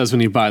what he says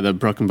when you buy the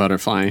Broken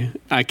Butterfly.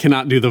 I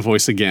cannot do the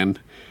voice again.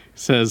 He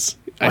says,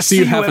 I see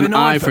you have an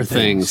eye for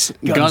things.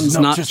 Guns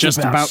not just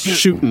about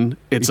shooting,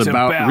 it's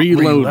about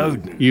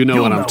reloading. You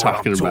know what I'm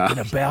talking about.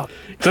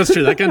 That's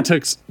true. That gun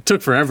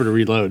took forever to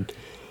reload.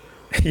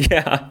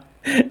 Yeah,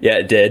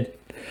 it did.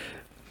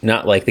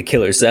 Not like the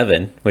Killer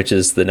 7, which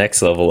is the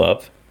next level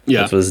up.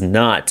 Yeah, which was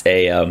not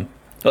a.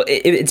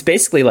 It's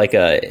basically like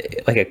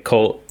a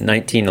Colt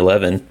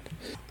 1911.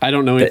 I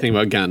don't know anything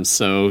about guns,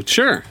 so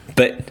sure.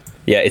 But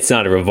yeah, it's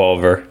not a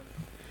revolver.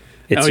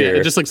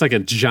 It just looks like a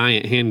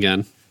giant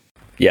handgun.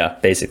 Yeah,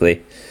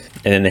 basically.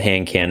 And then the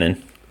hand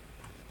cannon,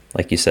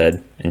 like you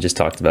said, and just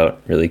talked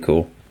about, really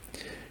cool.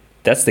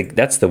 That's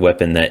the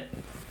weapon that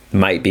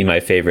might be my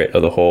favorite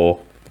of the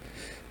whole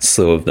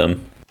slew of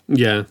them.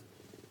 Yeah.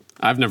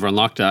 I've never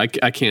unlocked it.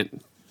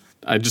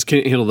 I just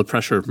can't handle the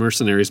pressure of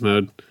mercenaries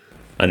mode.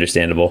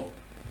 Understandable.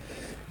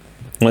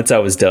 Once I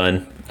was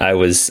done, I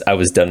was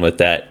done with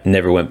that.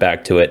 Never went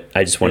back to it.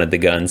 I just wanted the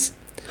guns.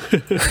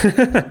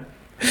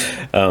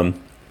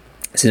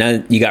 So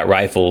now you got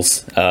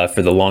rifles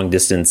for the long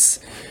distance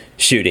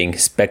shooting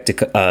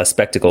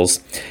spectacles.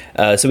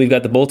 So we've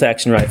got the bolt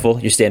action rifle,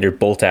 your standard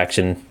bolt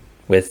action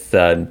with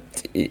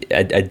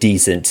a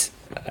decent,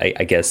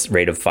 I guess,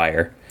 rate of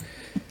fire.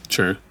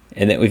 Sure.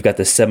 And then we've got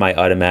the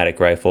semi-automatic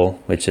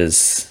rifle, which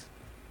is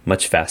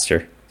much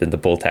faster than the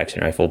bolt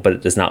action rifle, but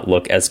it does not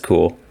look as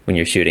cool when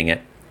you're shooting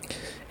it,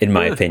 in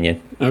my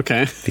opinion.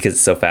 Okay. Because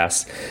it's so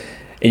fast.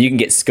 And you can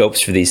get scopes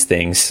for these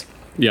things.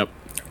 Yep.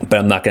 But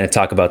I'm not going to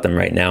talk about them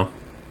right now.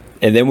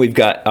 And then we've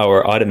got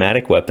our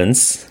automatic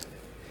weapons,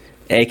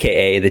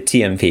 aka the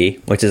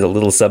TMP, which is a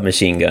little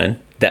submachine gun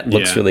that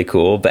looks really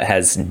cool, but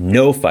has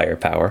no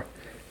firepower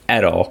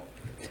at all.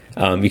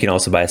 You can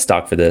also buy a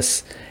stock for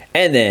this.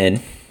 And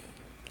then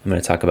I'm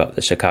going to talk about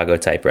the Chicago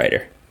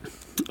typewriter.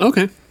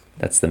 Okay.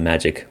 That's the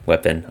magic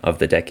weapon of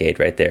the decade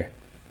right there.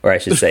 Or I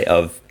should say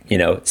of,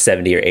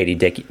 70 or 80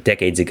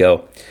 decades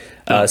ago.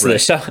 So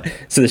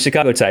the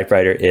Chicago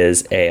typewriter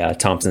is a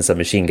Thompson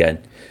submachine gun.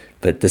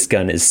 But this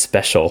gun is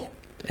special,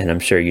 and I'm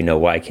sure you know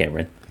why,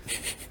 Cameron.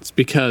 It's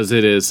because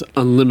it is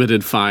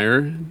unlimited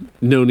fire,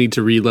 no need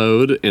to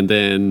reload, and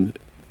then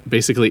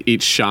basically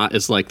each shot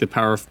is like the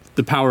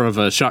power of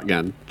a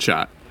shotgun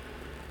shot.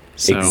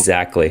 So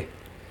exactly.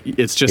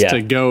 It's just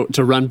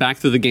to run back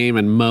through the game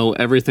and mow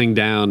everything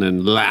down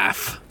and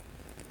laugh.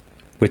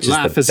 Which is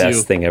the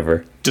best thing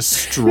ever.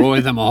 Destroy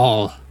them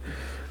all.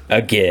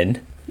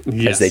 Again,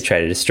 as they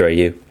try to destroy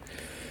you.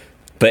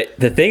 But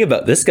the thing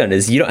about this gun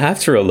is you don't have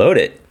to reload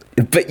it.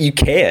 But you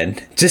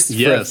can, just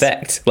for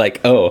effect. Like,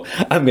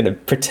 I'm going to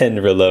pretend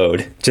to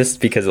reload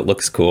just because it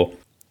looks cool.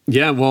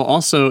 Yeah, well,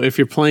 also, if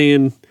you're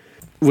playing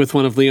with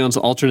one of Leon's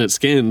alternate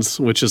skins,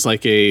 which is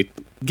like a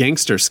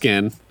gangster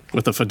skin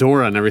with a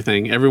fedora and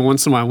everything, every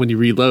once in a while when you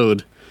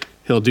reload,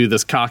 he'll do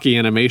this cocky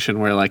animation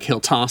where, like, he'll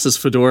toss his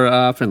fedora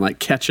up and, like,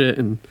 catch it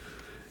and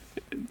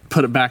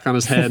put it back on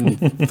his head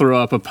and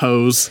throw up a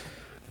pose.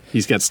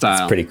 He's got style.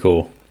 That's pretty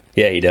cool.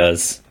 Yeah, he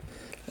does.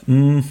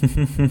 And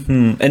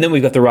then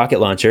we've got the rocket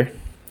launcher,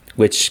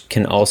 which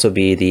can also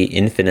be the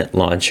infinite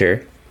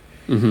launcher.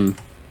 Mm-hmm.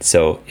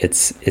 So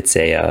it's a it's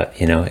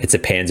a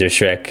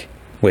Panzerschreck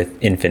with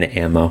infinite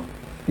ammo.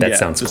 That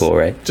sounds cool,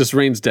 right? Just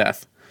rains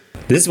death.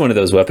 This is one of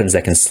those weapons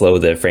that can slow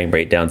the frame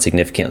rate down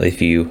significantly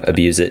if you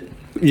abuse it.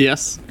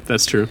 Yes,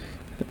 that's true.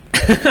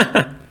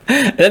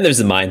 And then there's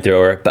the mine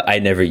thrower, but I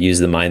never use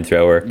the mine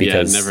thrower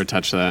because never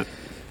touch that.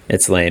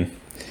 It's lame.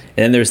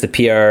 And then there's the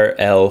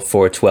PRL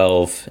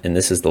 412, and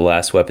this is the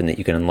last weapon that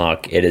you can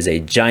unlock. It is a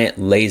giant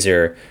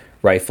laser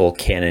rifle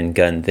cannon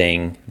gun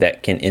thing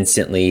that can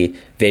instantly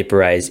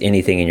vaporize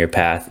anything in your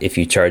path if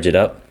you charge it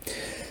up.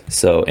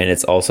 And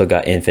it's also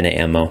got infinite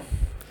ammo.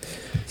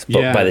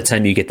 But by the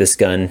time you get this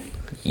gun,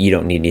 you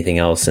don't need anything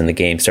else, and the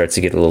game starts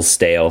to get a little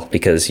stale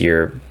because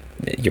you're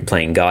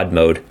playing God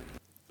mode.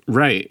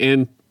 Right,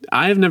 and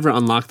I have never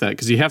unlocked that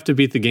because you have to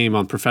beat the game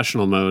on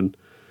professional mode,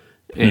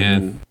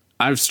 and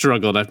I've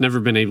struggled. I've never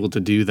been able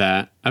to do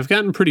that. I've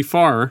gotten pretty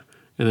far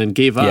and then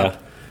gave up. Yeah.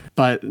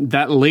 But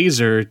that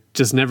laser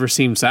just never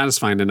seemed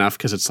satisfying enough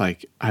because it's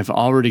like, I've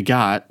already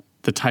got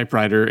the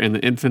typewriter and the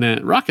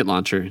infinite rocket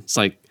launcher. It's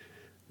like,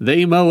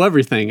 they mow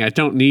everything. I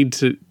don't need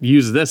to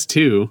use this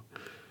too.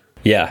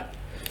 Yeah.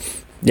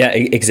 Yeah,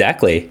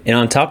 exactly. And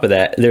on top of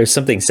that, there's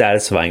something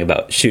satisfying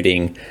about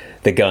shooting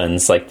the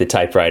guns like the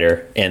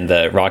typewriter and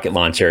the rocket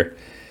launcher.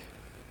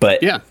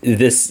 But with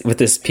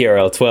this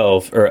PRL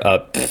 12 or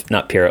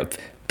not PRL,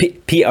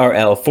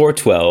 PRL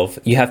 412,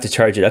 you have to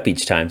charge it up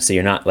each time, so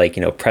you're not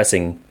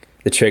pressing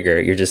the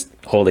trigger. You're just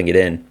holding it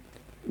in.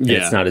 And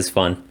it's not as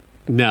fun.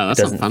 No, that's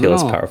it doesn't not fun feel at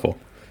as all. Powerful.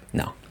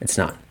 No, it's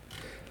not.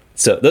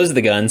 So those are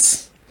the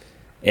guns,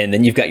 and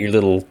then you've got your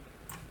little,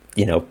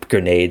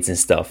 grenades and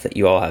stuff that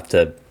you all have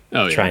to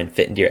try and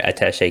fit into your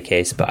attaché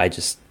case. But I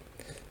just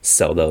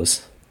sell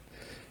those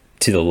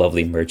to the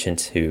lovely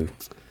merchant who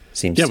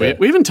seems to...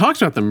 we haven't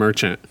talked about the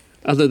merchant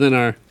other than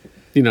our,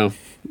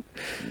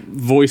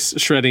 voice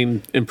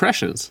shredding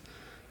impressions.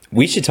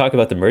 We should talk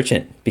about the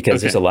merchant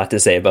because there's a lot to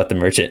say about the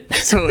merchant.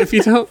 So if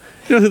you don't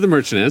know who the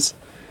merchant is,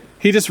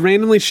 he just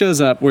randomly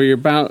shows up where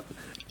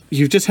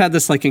you've just had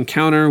this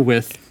encounter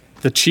with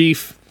the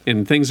chief,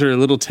 and things are a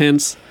little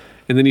tense.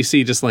 And then you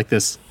see just like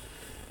this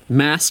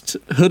masked,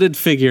 hooded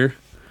figure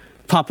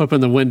pop up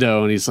in the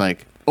window, and he's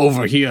like,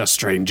 "Over here,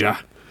 stranger."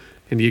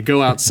 And you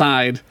go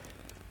outside,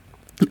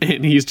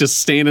 and he's just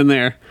standing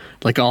there,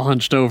 like all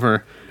hunched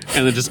over,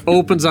 and then just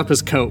opens up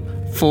his coat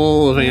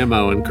full of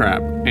ammo and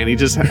crap. And he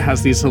just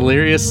has these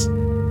hilarious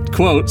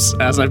quotes,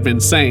 as I've been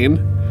saying.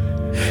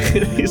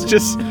 He's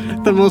just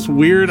the most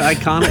weird,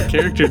 iconic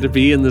character to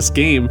be in this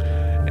game.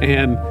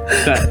 And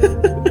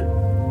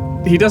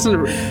that he doesn't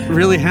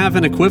really have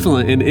an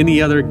equivalent in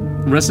any other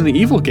Resident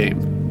Evil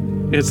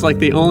game. It's like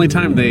the only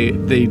time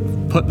they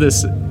put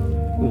this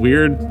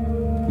weird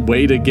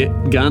way to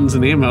get guns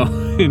and ammo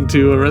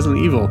into a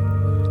Resident Evil.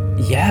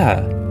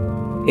 Yeah.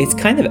 It's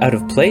kind of out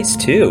of place,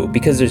 too,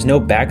 because there's no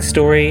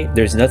backstory.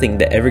 There's nothing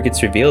that ever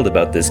gets revealed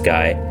about this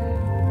guy.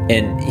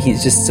 And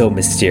he's just so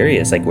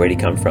mysterious. Like, where'd he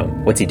come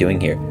from? What's he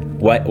doing here?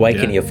 Why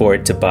can he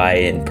afford to buy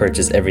and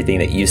purchase everything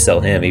that you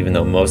sell him, even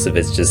though most of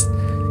it's just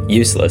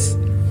useless?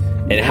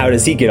 And how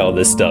does he get all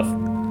this stuff?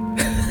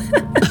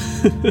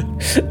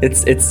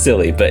 It's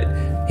silly, but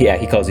yeah,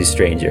 he calls you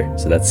stranger.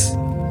 So that's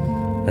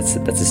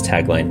his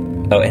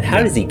tagline. Oh, and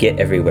how does he get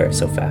everywhere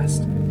so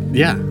fast?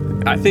 Yeah,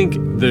 I think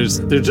there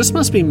just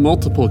must be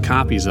multiple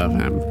copies of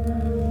him.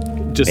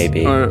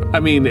 Maybe. Or I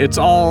mean, it's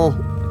all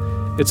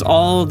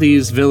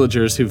these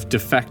villagers who've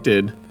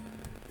defected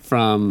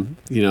from,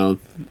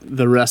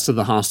 the rest of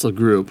the hostile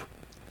group,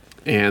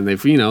 and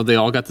they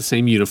all got the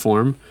same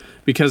uniform.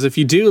 Because if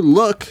you do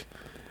look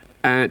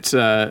at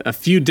a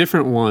few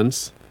different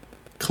ones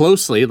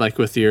closely, like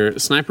with your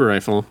sniper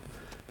rifle,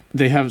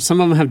 some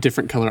of them have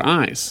different color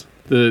eyes.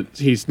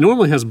 He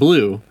normally has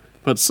blue,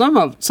 but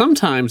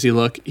sometimes you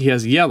look, he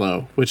has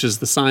yellow, which is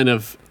the sign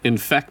of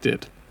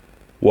infected.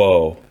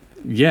 Whoa.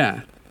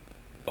 Yeah.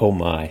 Oh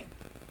my.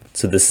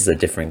 So this is a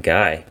different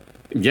guy.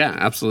 Yeah,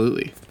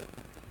 absolutely.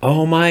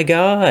 Oh my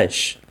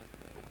gosh.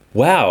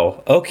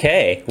 Wow.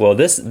 Okay. Well,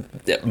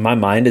 my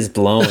mind is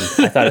blown.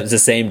 I thought it was the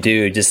same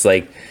dude, just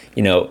like,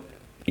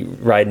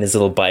 riding his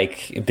little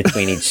bike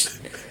between each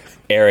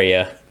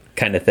area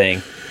kind of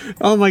thing.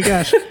 Oh my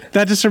gosh.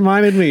 That just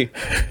reminded me.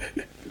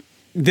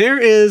 There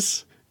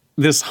is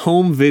this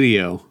home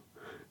video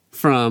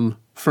from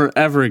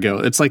forever ago.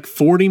 It's like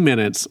 40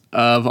 minutes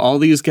of all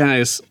these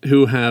guys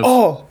who have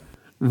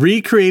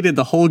recreated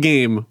the whole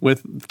game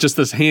with just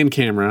this hand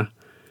camera.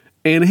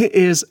 And it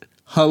is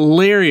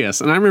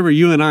hilarious. And I remember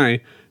you and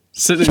I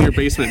sitting in your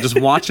basement just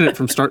watching it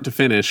from start to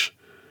finish.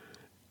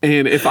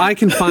 And if I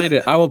can find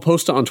it, I will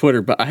post it on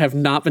Twitter, but I have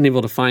not been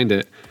able to find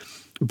it.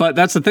 But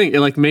that's the thing. It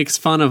like makes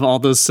fun of all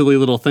those silly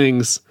little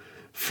things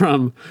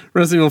from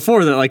Resident Evil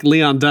 4 that like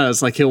Leon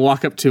does. Like he'll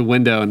walk up to a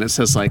window and it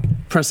says like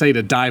press A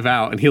to dive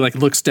out, and he like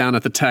looks down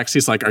at the text.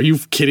 He's like, "Are you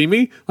kidding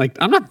me? Like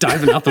I'm not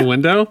diving out the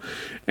window."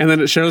 And then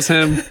it shows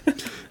him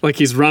like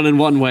he's running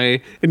one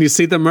way, and you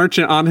see the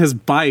merchant on his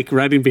bike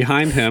riding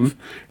behind him,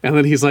 and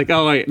then he's like,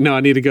 "Oh wait, no, I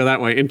need to go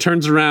that way," and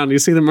turns around. You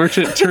see the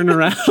merchant turn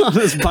around on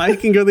his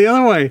bike and go the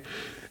other way.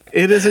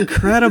 It is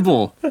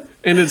incredible,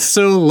 and it's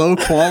so low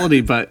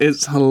quality, but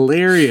it's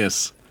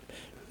hilarious.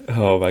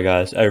 Oh my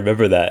gosh, I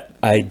remember that.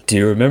 I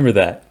do remember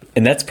that.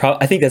 And I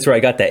think that's where I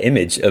got that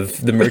image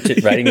of the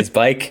merchant riding his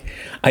bike.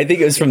 I think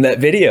it was from that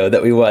video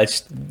that we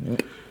watched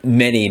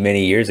many,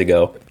 many years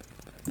ago.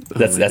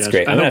 That's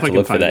great. I'm going to have to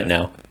look for that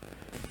now. All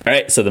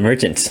right, so the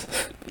merchant.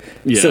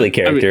 Yeah, silly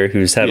character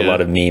who's had a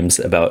lot of memes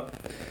about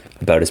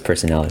his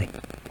personality.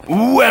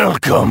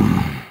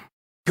 Welcome.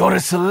 Got a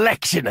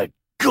selection of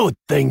good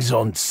things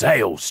on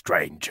sale,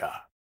 stranger.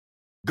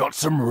 Got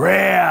some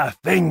rare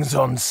things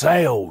on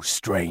sale,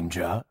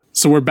 stranger.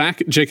 So we're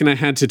back. Jake and I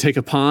had to take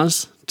a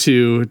pause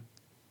to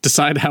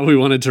decide how we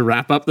wanted to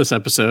wrap up this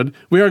episode.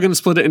 We are going to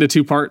split it into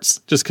two parts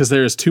just because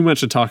there is too much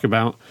to talk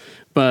about.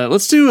 But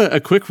let's do a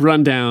quick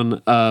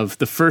rundown of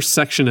the first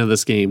section of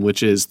this game,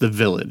 which is the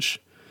village.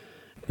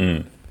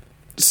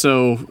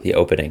 So the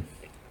opening.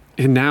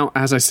 And now,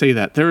 as I say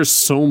that, there is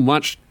so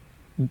much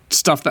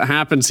stuff that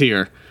happens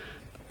here.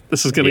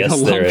 This is going to go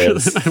longer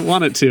than I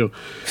want it to.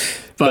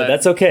 But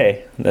that's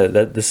okay.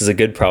 This is a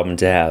good problem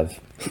to have.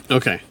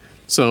 Okay.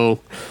 So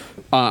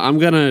I'm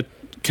going to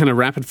kind of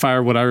rapid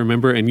fire what I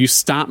remember, and you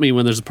stop me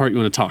when there's a part you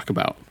want to talk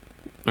about.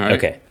 All right?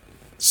 Okay.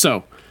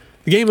 So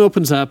the game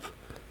opens up.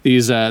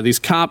 These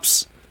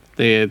cops,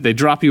 they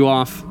drop you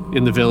off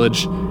in the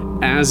village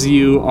as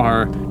you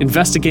are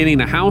investigating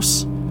a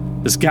house.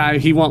 This guy,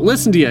 he won't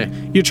listen to you.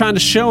 You're trying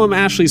to show him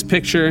Ashley's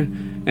picture,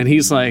 and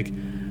he's like,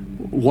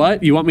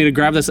 "What? You want me to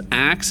grab this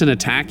axe and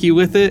attack you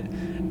with it?"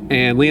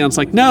 And Leon's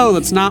like, "No,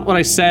 that's not what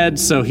I said."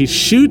 So he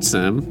shoots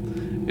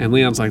him, and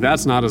Leon's like,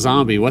 "That's not a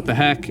zombie. What the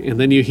heck?" And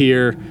then you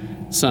hear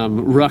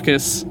some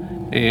ruckus,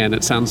 and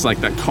it sounds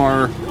like that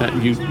car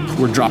that you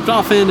were dropped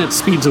off in, it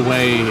speeds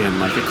away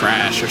and like a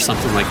crash or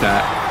something like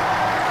that.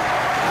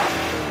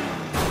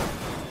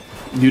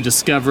 You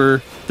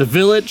discover the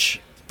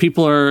village.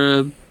 People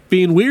are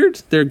being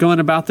weird. They're going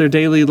about their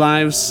daily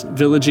lives,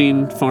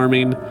 villaging,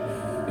 farming,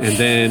 and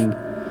then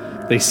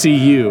they see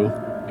you,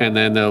 and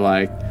then they're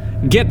like,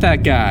 "Get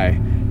that guy."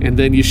 And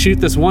then you shoot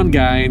this one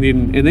guy,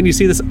 and then you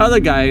see this other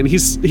guy, and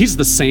he's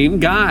the same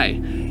guy.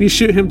 And you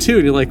shoot him too,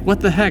 and you're like,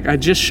 what the heck? I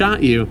just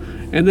shot you.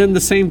 And then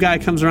the same guy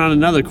comes around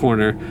another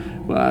corner.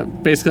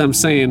 Basically, I'm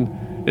saying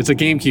it's a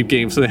GameCube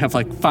game, so they have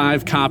like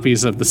 5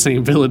 copies of the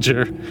same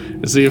villager.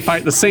 And so you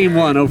fight the same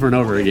one over and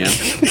over again.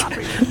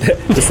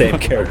 The same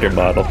character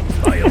model.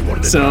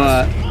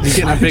 So you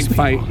get in a big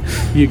fight.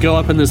 You go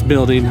up in this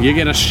building. You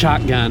get a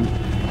shotgun.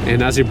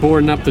 And as you're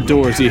boarding up the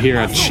doors, you hear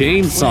a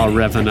chainsaw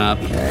revving up.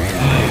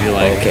 And you're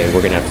like, okay,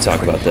 we're going to have to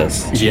talk about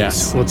this.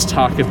 Yes, let's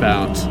talk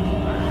about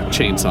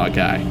Chainsaw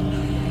Guy.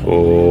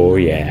 Oh,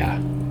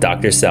 yeah.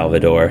 Dr.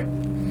 Salvador.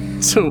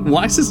 So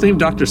why is his name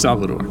Dr.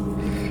 Salvador?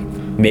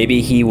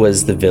 Maybe he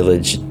was the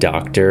village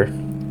doctor,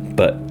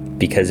 but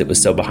because it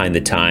was so behind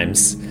the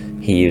times,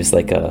 he used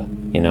like a,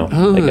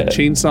 like a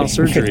chainsaw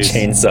surgery.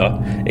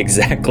 Chainsaw,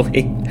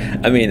 exactly.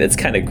 I mean, it's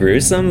kind of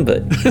gruesome,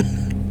 but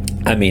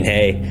I mean,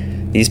 hey,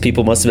 these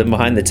people must have been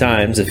behind the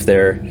times if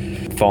they're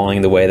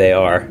falling the way they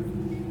are.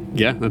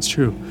 Yeah, that's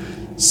true.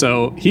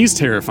 So he's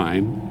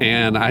terrifying,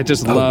 and I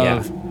just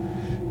love,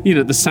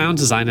 the sound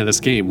design of this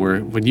game, where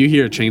when you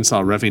hear a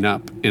chainsaw revving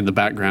up in the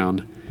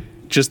background,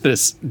 just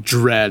this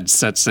dread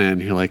sets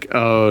in. You're like,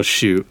 oh,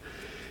 shoot.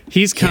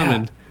 He's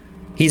coming. Yeah.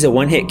 He's a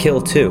one-hit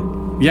kill,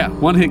 too. Yeah,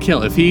 one-hit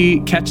kill. If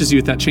he catches you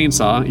with that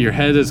chainsaw, your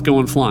head is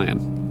going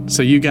flying.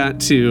 So you got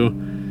to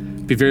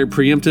be very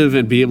preemptive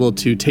and be able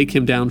to take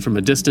him down from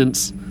a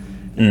distance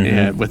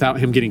without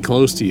him getting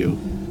close to you.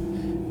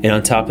 And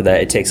on top of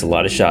that, it takes a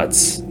lot of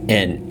shots.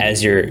 And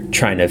as you're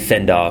trying to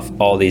fend off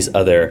all these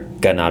other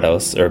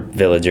ganados, or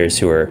villagers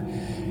who are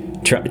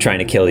trying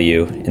to kill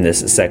you in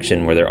this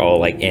section where they're all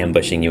like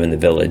ambushing you in the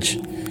village.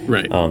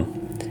 Right.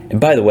 And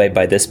by the way,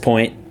 by this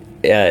point,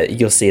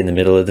 you'll see in the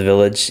middle of the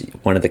village,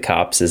 one of the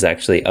cops is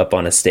actually up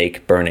on a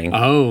stake burning.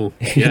 Oh,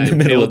 yeah, in the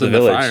middle of the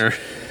village. Fire.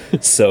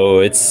 So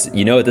it's,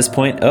 at this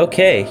point,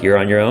 okay, you're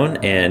on your own,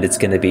 and it's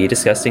going to be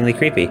disgustingly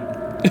creepy.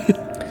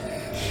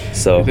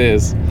 So it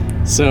is.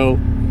 So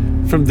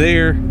from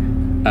there,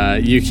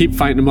 you keep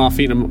fighting them off,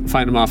 fighting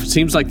them off. It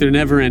seems like they're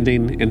never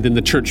ending, and then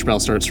the church bell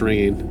starts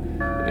ringing.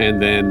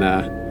 And then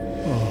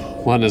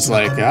one is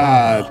like,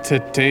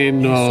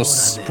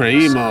 tetenos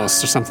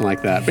preimos, or something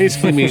like that.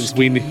 Basically means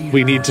we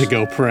need to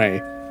go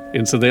pray.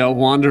 And so they all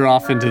wander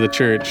off into the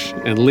church.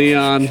 And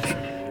Leon,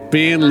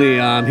 being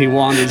Leon, he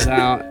wanders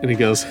out and he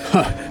goes,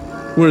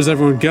 where's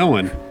everyone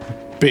going?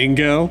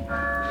 Bingo?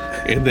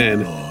 And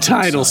then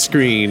title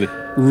screen,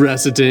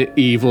 Resident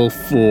Evil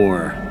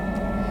 4.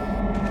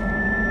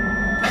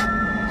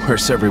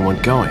 Where's everyone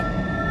going?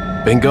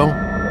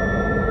 Bingo?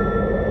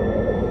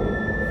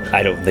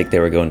 I don't think they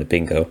were going to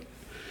bingo.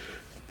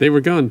 They were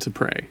going to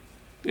pray.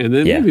 And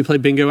then maybe play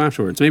bingo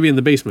afterwards. Maybe in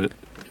the basement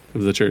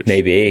of the church.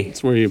 Maybe.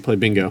 It's where you play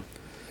bingo.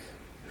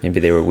 Maybe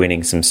they were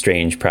winning some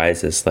strange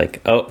prizes.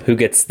 Like, who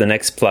gets the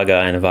next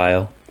plugger in a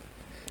vial?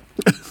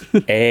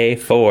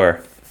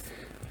 A4.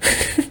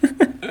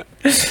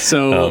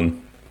 So,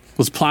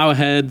 let's plow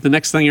ahead. The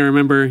next thing I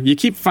remember, you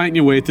keep fighting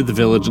your way through the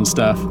village and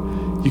stuff.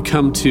 You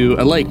come to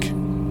a lake,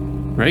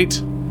 right?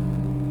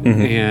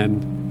 Mm-hmm.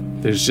 And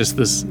there's just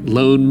this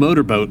lone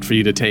motorboat for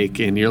you to take,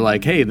 and you're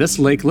like, hey, this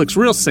lake looks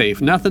real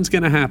safe. Nothing's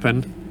going to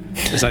happen,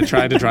 as I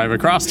try to drive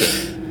across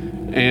it.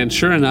 And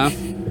sure enough,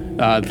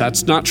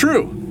 that's not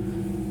true.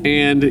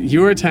 And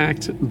you're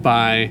attacked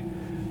by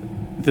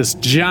this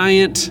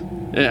giant,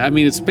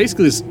 it's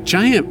basically this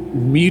giant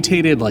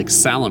mutated, like,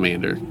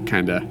 salamander,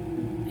 kind of.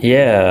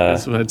 Yeah.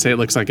 That's what I'd say it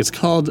looks like. It's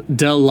called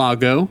Del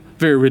Lago.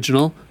 Very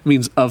original.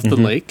 Means of the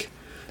lake.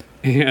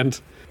 And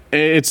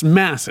it's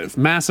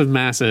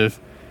massive.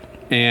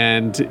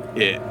 And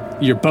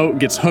your boat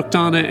gets hooked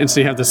on it, and so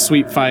you have this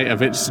sweet fight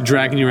of it just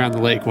dragging you around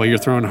the lake while you're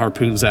throwing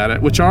harpoons at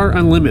it, which are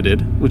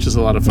unlimited, which is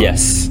a lot of fun.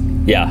 Yes.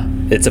 Yeah.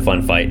 It's a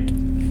fun fight.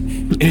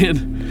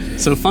 And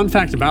so, fun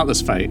fact about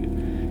this fight,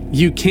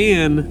 you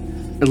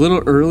can, a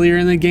little earlier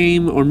in the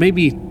game, or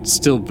maybe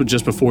still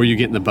just before you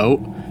get in the boat,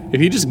 if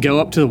you just go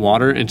up to the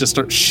water and just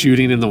start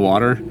shooting in the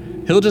water,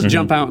 he'll just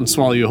jump out and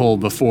swallow you whole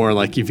before,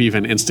 like, you've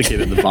even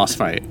instigated the boss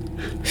fight.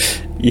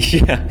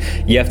 Yeah.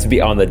 You have to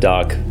be on the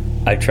dock.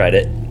 I've tried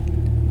it,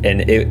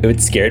 and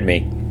it scared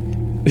me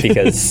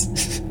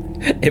because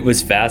it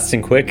was fast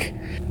and quick.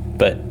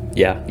 But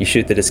yeah, you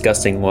shoot the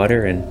disgusting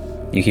water,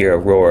 and you hear a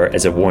roar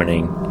as a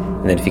warning,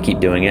 and then if you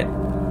keep doing it,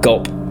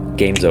 gulp,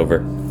 game's over.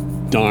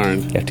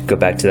 Darn. You have to go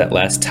back to that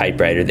last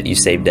typewriter that you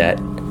saved at.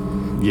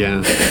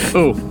 Yeah.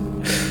 Oh,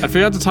 I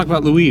forgot to talk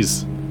about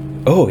Luis.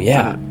 Oh,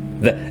 yeah.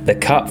 The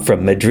cop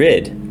from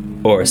Madrid,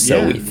 or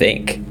so we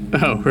think.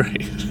 Oh,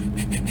 right.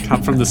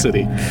 Cop from the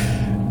city.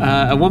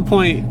 At one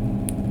point,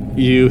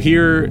 you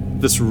hear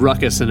this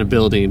ruckus in a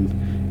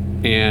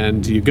building,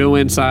 and you go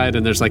inside,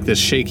 and there's like this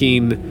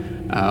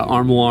shaking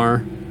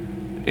armoire,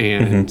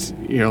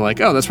 and you're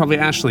like, oh, that's probably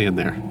Ashley in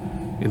there.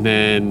 And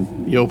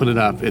then you open it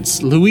up.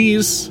 It's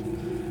Luis,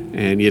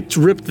 and you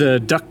rip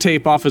the duct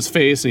tape off his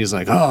face, and he's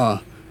like,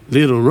 oh,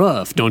 little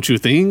rough, don't you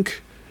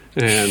think?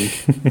 And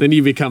then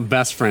you become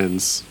best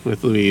friends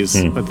with Luis.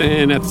 But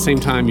then at the same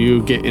time,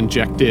 you get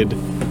injected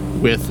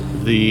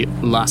with the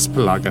Las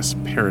Plagas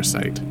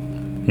parasite.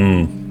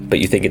 But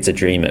you think it's a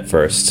dream at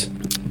first.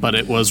 But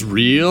it was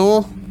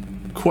real?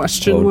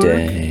 Question Oh, mark?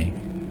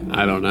 dang.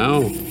 I don't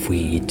know.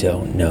 We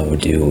don't know,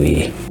 do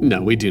we?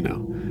 No, we do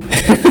know.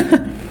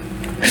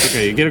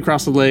 Okay, you get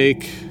across the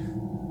lake.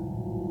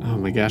 Oh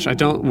my gosh,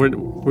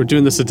 we're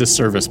doing this a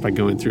disservice by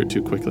going through it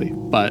too quickly,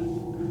 but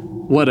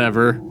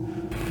whatever.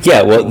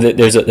 Yeah, well,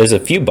 there's a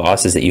few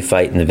bosses that you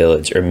fight in the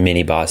village, or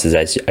mini bosses,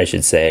 I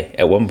should say.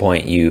 At one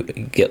point, you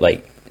get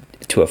like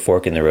to a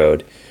fork in the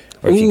road,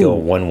 or if you go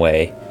one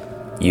way,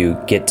 you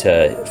get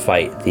to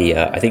fight the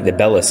I think the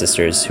Bella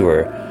sisters, who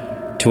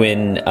are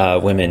twin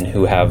women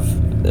who have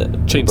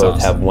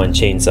both have one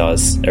chainsaw,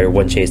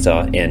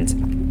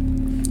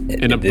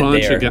 and a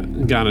bunch of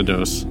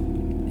Ganados.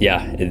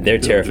 Yeah, they're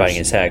terrifying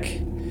as heck.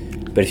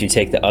 But if you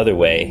take the other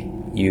way,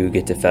 you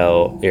get to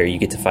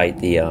fight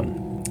the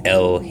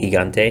El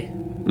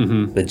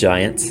Gigante, the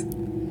giant,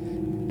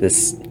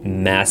 this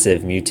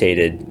massive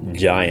mutated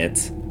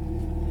giant,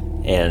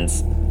 and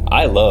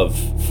I love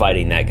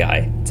fighting that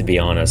guy. To be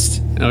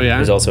honest, oh yeah.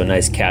 There's also a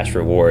nice cash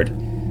reward.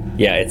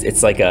 Yeah,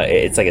 it's like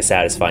a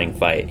satisfying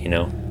fight, you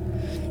know.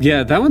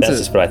 Yeah, that's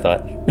just what I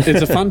thought.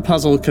 It's a fun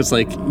puzzle because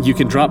like you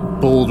can drop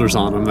boulders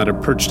on them that are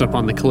perched up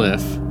on the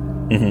cliff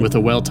with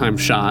a well-timed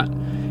shot,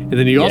 and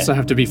then you also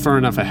have to be far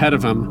enough ahead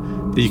of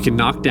him that you can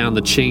knock down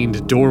the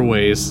chained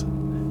doorways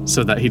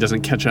so that he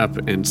doesn't catch up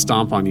and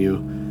stomp on you.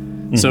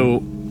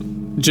 So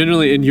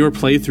generally in your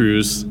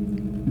playthroughs,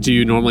 do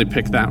you normally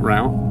pick that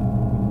route?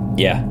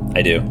 Yeah,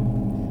 I do.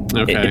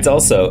 Okay.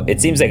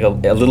 It seems like a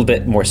little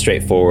bit more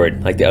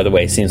straightforward. Like the other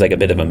way seems like a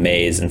bit of a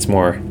maze, and it's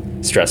more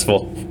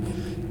stressful.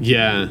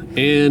 Yeah,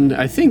 and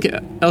I think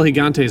El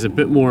Gigante is a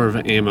bit more of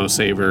an ammo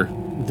saver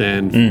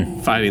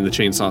than fighting the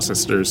Chainsaw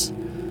Sisters.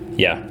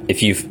 Yeah,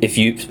 if you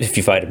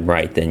fight him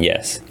right, then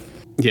yes.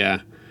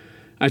 Yeah,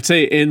 I'd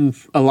say in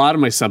a lot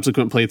of my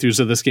subsequent playthroughs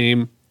of this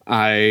game,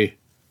 I'm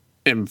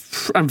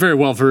very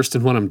well versed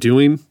in what I'm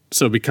doing.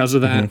 So because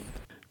of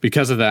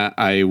that,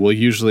 I will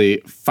usually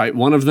fight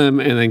one of them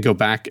and then go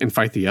back and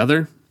fight the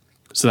other.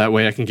 So that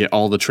way I can get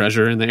all the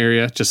treasure in the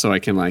area, just so I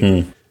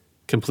can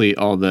complete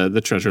all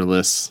the treasure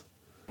lists.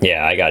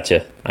 Yeah, I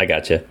gotcha.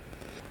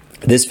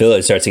 This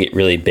village starts to get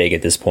really big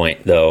at this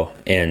point, though,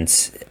 and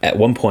at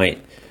one point,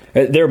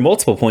 there are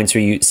multiple points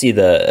where you see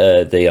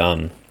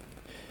the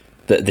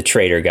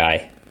trader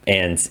guy,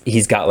 and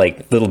he's got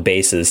like little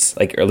bases,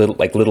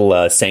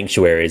 little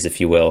sanctuaries, if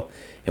you will,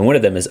 and one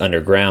of them is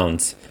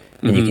underground,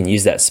 and you can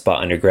use that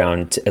spot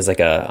underground as like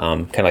a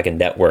kind of like a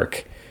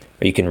network,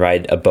 where you can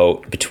ride a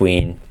boat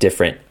between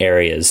different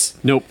areas.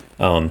 Nope.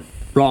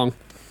 Wrong.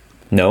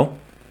 No.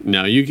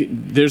 No,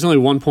 there's only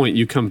one point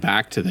you come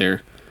back to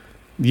there.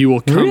 You will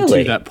come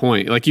to that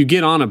point. Like you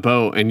get on a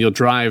boat and you'll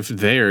drive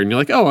there and you're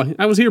like, oh,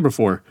 I was here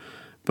before.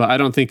 But I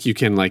don't think you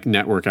can like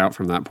network out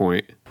from that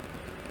point.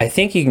 I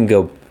think you can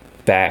go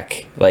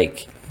back, but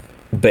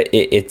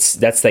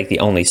that's like the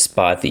only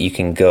spot that you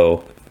can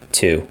go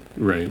to.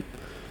 Right.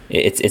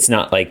 It's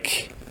not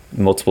like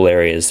multiple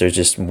areas. There's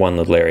just one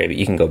little area, but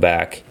you can go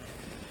back.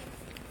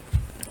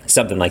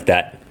 Something like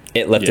that.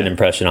 It left an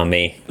impression on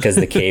me because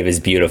the cave is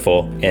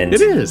beautiful and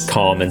it is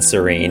calm and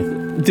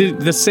serene.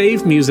 The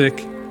save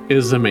music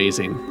is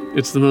amazing.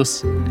 It's the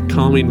most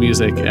calming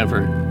music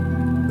ever.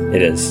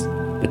 It is.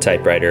 The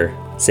typewriter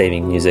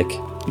saving music.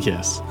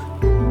 Yes.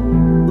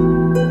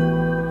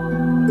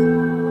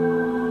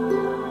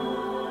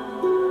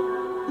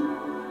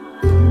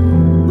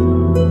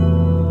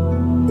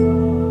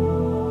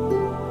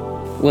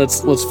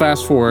 Let's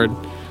fast forward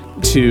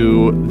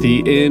to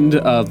the end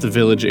of the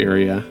village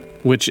area,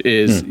 which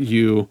is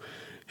you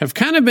have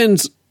kind of been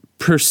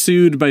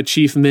pursued by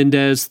Chief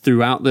Mendez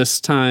throughout this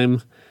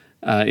time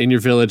in your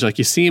village. Like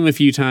you see him a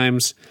few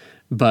times,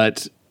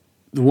 but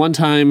one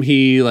time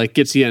he like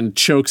gets you and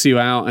chokes you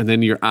out, and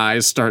then your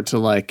eyes start to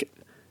like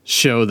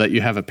show that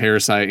you have a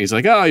parasite. And he's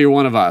like, "Oh, you're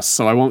one of us,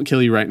 so I won't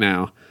kill you right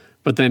now."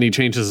 But then he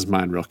changes his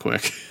mind real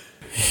quick.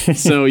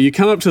 So you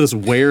come up to this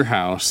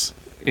warehouse,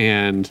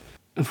 and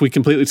we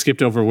completely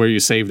skipped over where you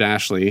saved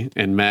Ashley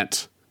and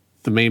met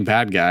the main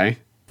bad guy.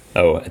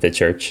 Oh, at the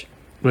church.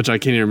 Which I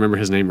can't even remember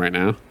his name right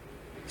now.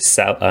 His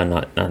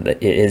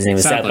name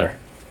is Sadler.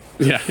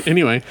 Yeah,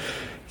 anyway.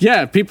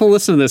 Yeah, people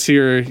listen to this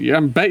here. I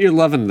bet you're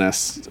loving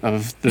this,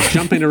 of the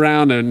jumping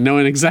around and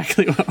knowing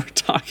exactly what we're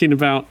talking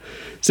about.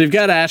 So you've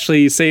got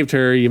Ashley, you saved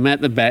her, you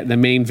met the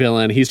main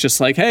villain. He's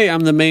just like, hey,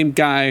 I'm the main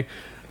guy.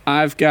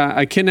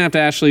 I kidnapped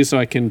Ashley so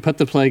I can put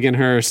the plague in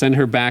her, send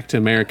her back to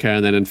America,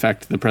 and then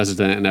infect the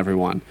president and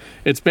everyone.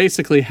 It's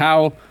basically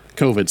how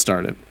COVID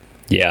started.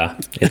 Yeah,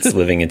 it's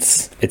living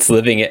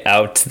it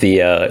out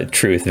the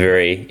truth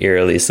very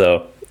eerily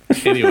so.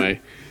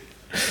 Anyway,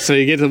 so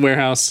you get to the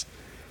warehouse,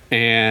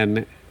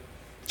 and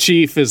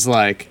Chief is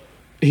like,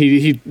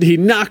 he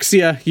knocks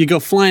you. You go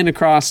flying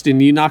across,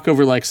 and you knock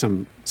over like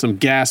some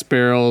gas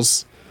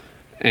barrels,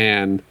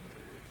 and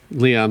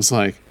Leon's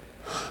like,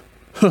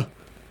 huh,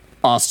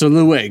 hasta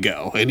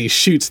luego, and he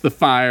shoots the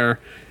fire,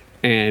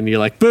 and you're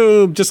like,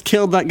 boom, just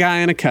killed that guy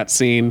in a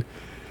cutscene,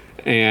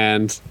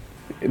 and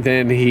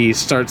Then he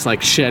starts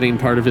like shedding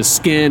part of his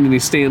skin, and he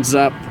stands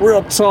up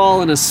real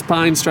tall, and his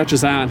spine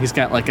stretches out, and he's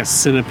got like a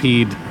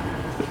centipede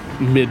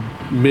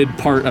mid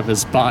part of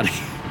his body.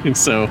 And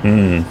so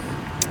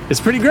it's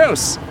pretty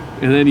gross.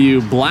 And then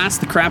you blast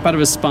the crap out of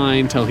his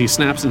spine till he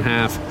snaps in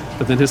half,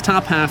 but then his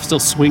top half still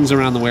swings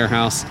around the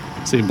warehouse,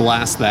 so you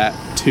blast that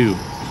too.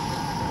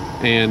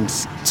 And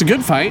it's a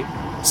good fight,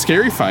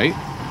 scary fight.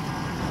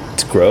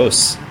 It's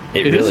gross.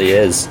 It really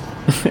is.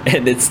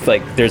 And it's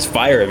like there's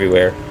fire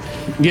everywhere.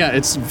 Yeah,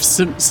 it's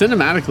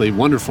cinematically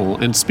wonderful.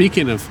 And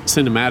speaking of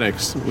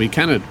cinematics, we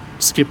kind of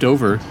skipped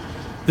over.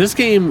 This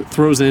game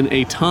throws in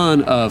a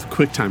ton of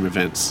QuickTime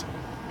events.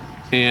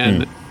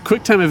 And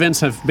QuickTime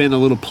events have been a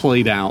little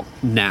played out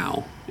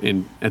now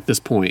at this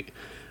point.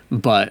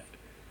 But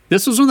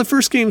this was one of the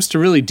first games to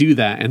really do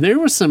that. And there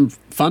were some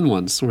fun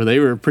ones where they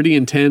were pretty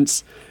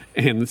intense.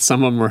 And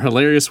some of them were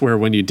hilarious, where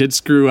when you did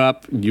screw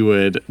up, you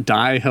would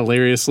die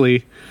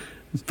hilariously.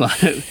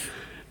 But,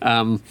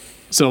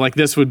 so like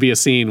this would be a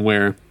scene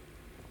where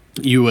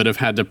you would have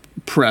had to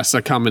press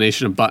a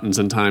combination of buttons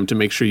in time to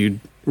make sure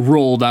you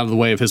rolled out of the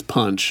way of his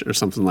punch or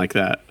something like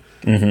that.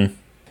 Mm-hmm.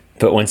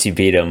 But once you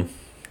beat him,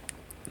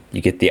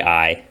 you get the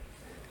eye.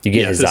 You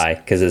get his eye,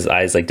 because his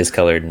eye is like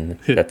discolored, and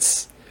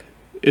that's...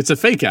 It's a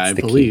fake eye, I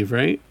believe, key.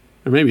 Right?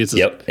 Or maybe it's...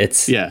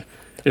 Yeah,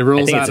 it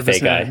rolls out of his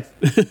head.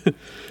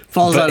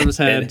 Falls out of his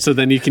head, so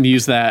then you can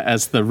use that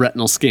as the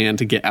retinal scan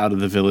to get out of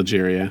the village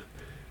area.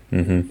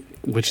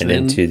 Mm-hmm. Which and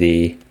then into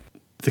the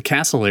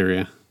castle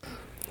area.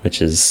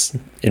 Which is,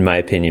 in my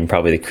opinion,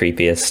 probably the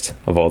creepiest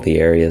of all the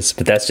areas.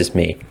 But that's just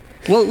me.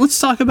 Well, let's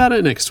talk about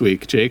it next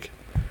week, Jake.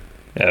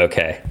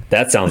 Okay.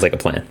 That sounds like a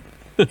plan.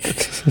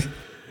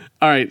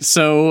 All right,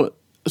 so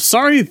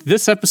sorry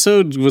this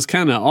episode was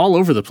kind of all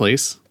over the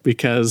place,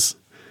 because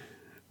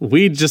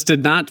we just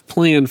did not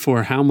plan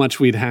for how much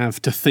we'd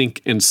have to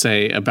think and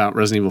say about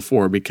Resident Evil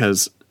 4,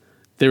 because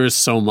there is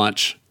so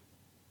much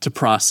to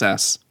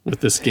process with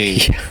this game.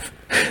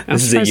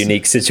 This is a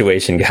unique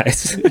situation,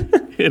 guys.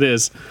 It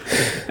is.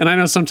 And I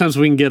know sometimes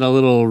we can get a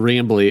little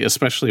rambly,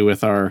 especially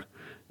with our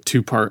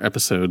 2-part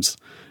episodes,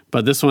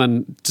 but this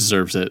one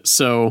deserves it.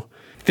 So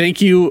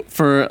thank you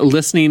for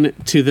listening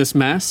to this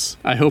mess.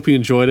 I hope you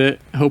enjoyed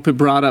it. I hope it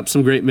brought up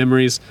some great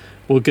memories.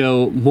 We'll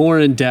go more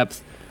in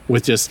depth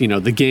with just,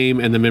 the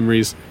game and the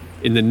memories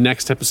in the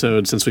next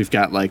episode. Since we've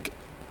got like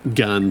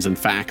guns and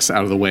facts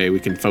out of the way, we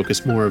can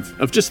focus more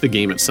of just the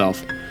game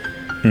itself.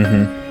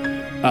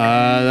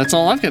 That's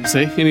all I've got to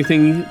say.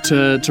 Anything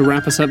to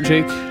wrap us up,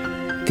 Jake?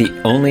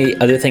 The only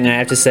other thing I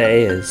have to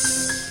say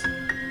is,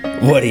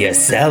 what are you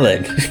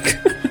selling?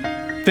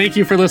 Thank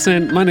you for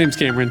listening. My name's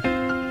Cameron.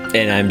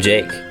 And I'm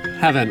Jake.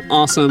 Have an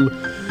awesome,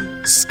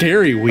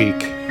 scary week.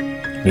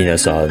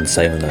 Minasan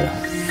sayonara.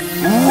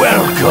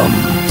 Welcome!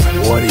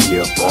 What are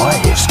you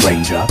buying,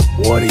 stranger?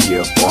 What are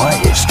you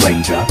buying,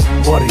 stranger?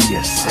 What are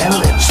you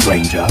selling,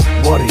 stranger?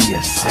 What are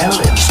you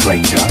selling,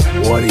 stranger?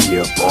 What are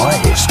you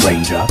buying,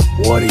 stranger?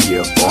 What are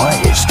you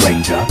buying,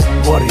 stranger?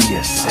 What are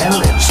you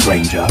selling,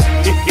 stranger?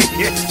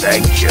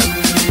 Thank you.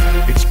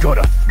 It's got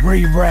a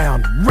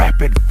 3-round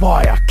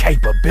rapid-fire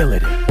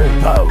capability,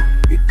 although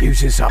it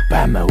uses up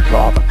ammo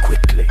rather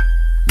quickly.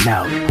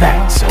 Now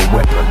that's a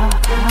weapon.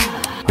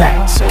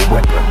 That's a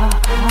weapon.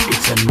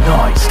 It's a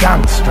nice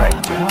gun,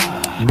 stranger.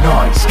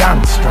 Nice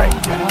gun,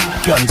 stranger.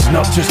 Gun's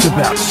not just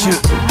about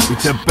shooting,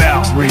 it's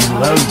about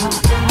reloading.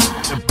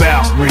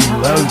 About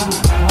reloading.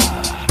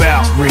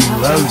 About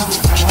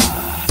reloading.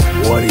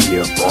 What are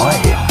you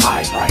buying?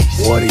 High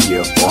price. What are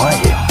you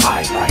buying?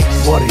 High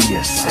price. What are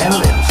you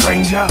selling,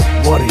 stranger?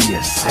 What are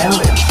you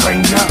selling,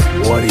 stranger?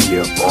 What are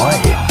you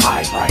buying?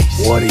 High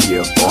price. What are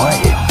you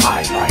buying?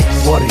 High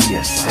price. What are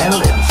you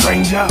selling,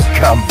 stranger?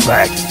 Come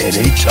back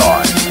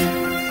anytime.